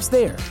fun stops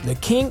there, the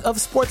King of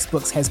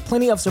Sportsbooks has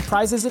plenty of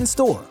surprises in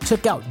store.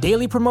 Check out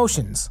daily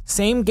promotions,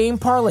 same-game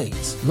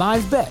parlays,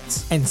 live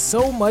bets, and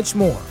so much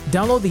more.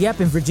 Download the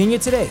app in Virginia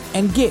today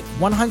and get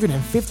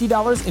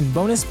 $150 in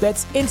bonus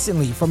bets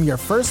instantly from your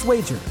first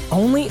wager.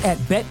 Only at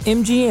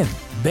BetMGM.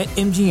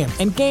 BetMGM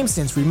and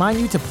GameSense remind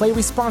you to play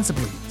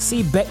responsibly.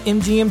 See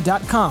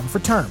BetMGM.com for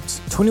terms.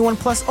 21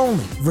 plus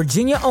only.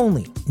 Virginia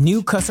only.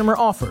 New customer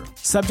offer.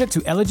 Subject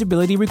to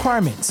eligibility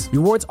requirements.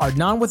 Rewards are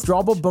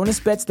non-withdrawable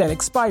bonus bets that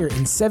expire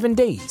in 7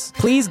 days.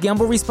 Please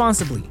gamble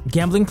responsibly.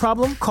 Gambling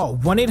problem? Call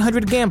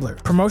 1-800-GAMBLER.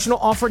 Promotional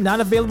offer not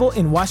available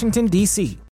in Washington, D.C.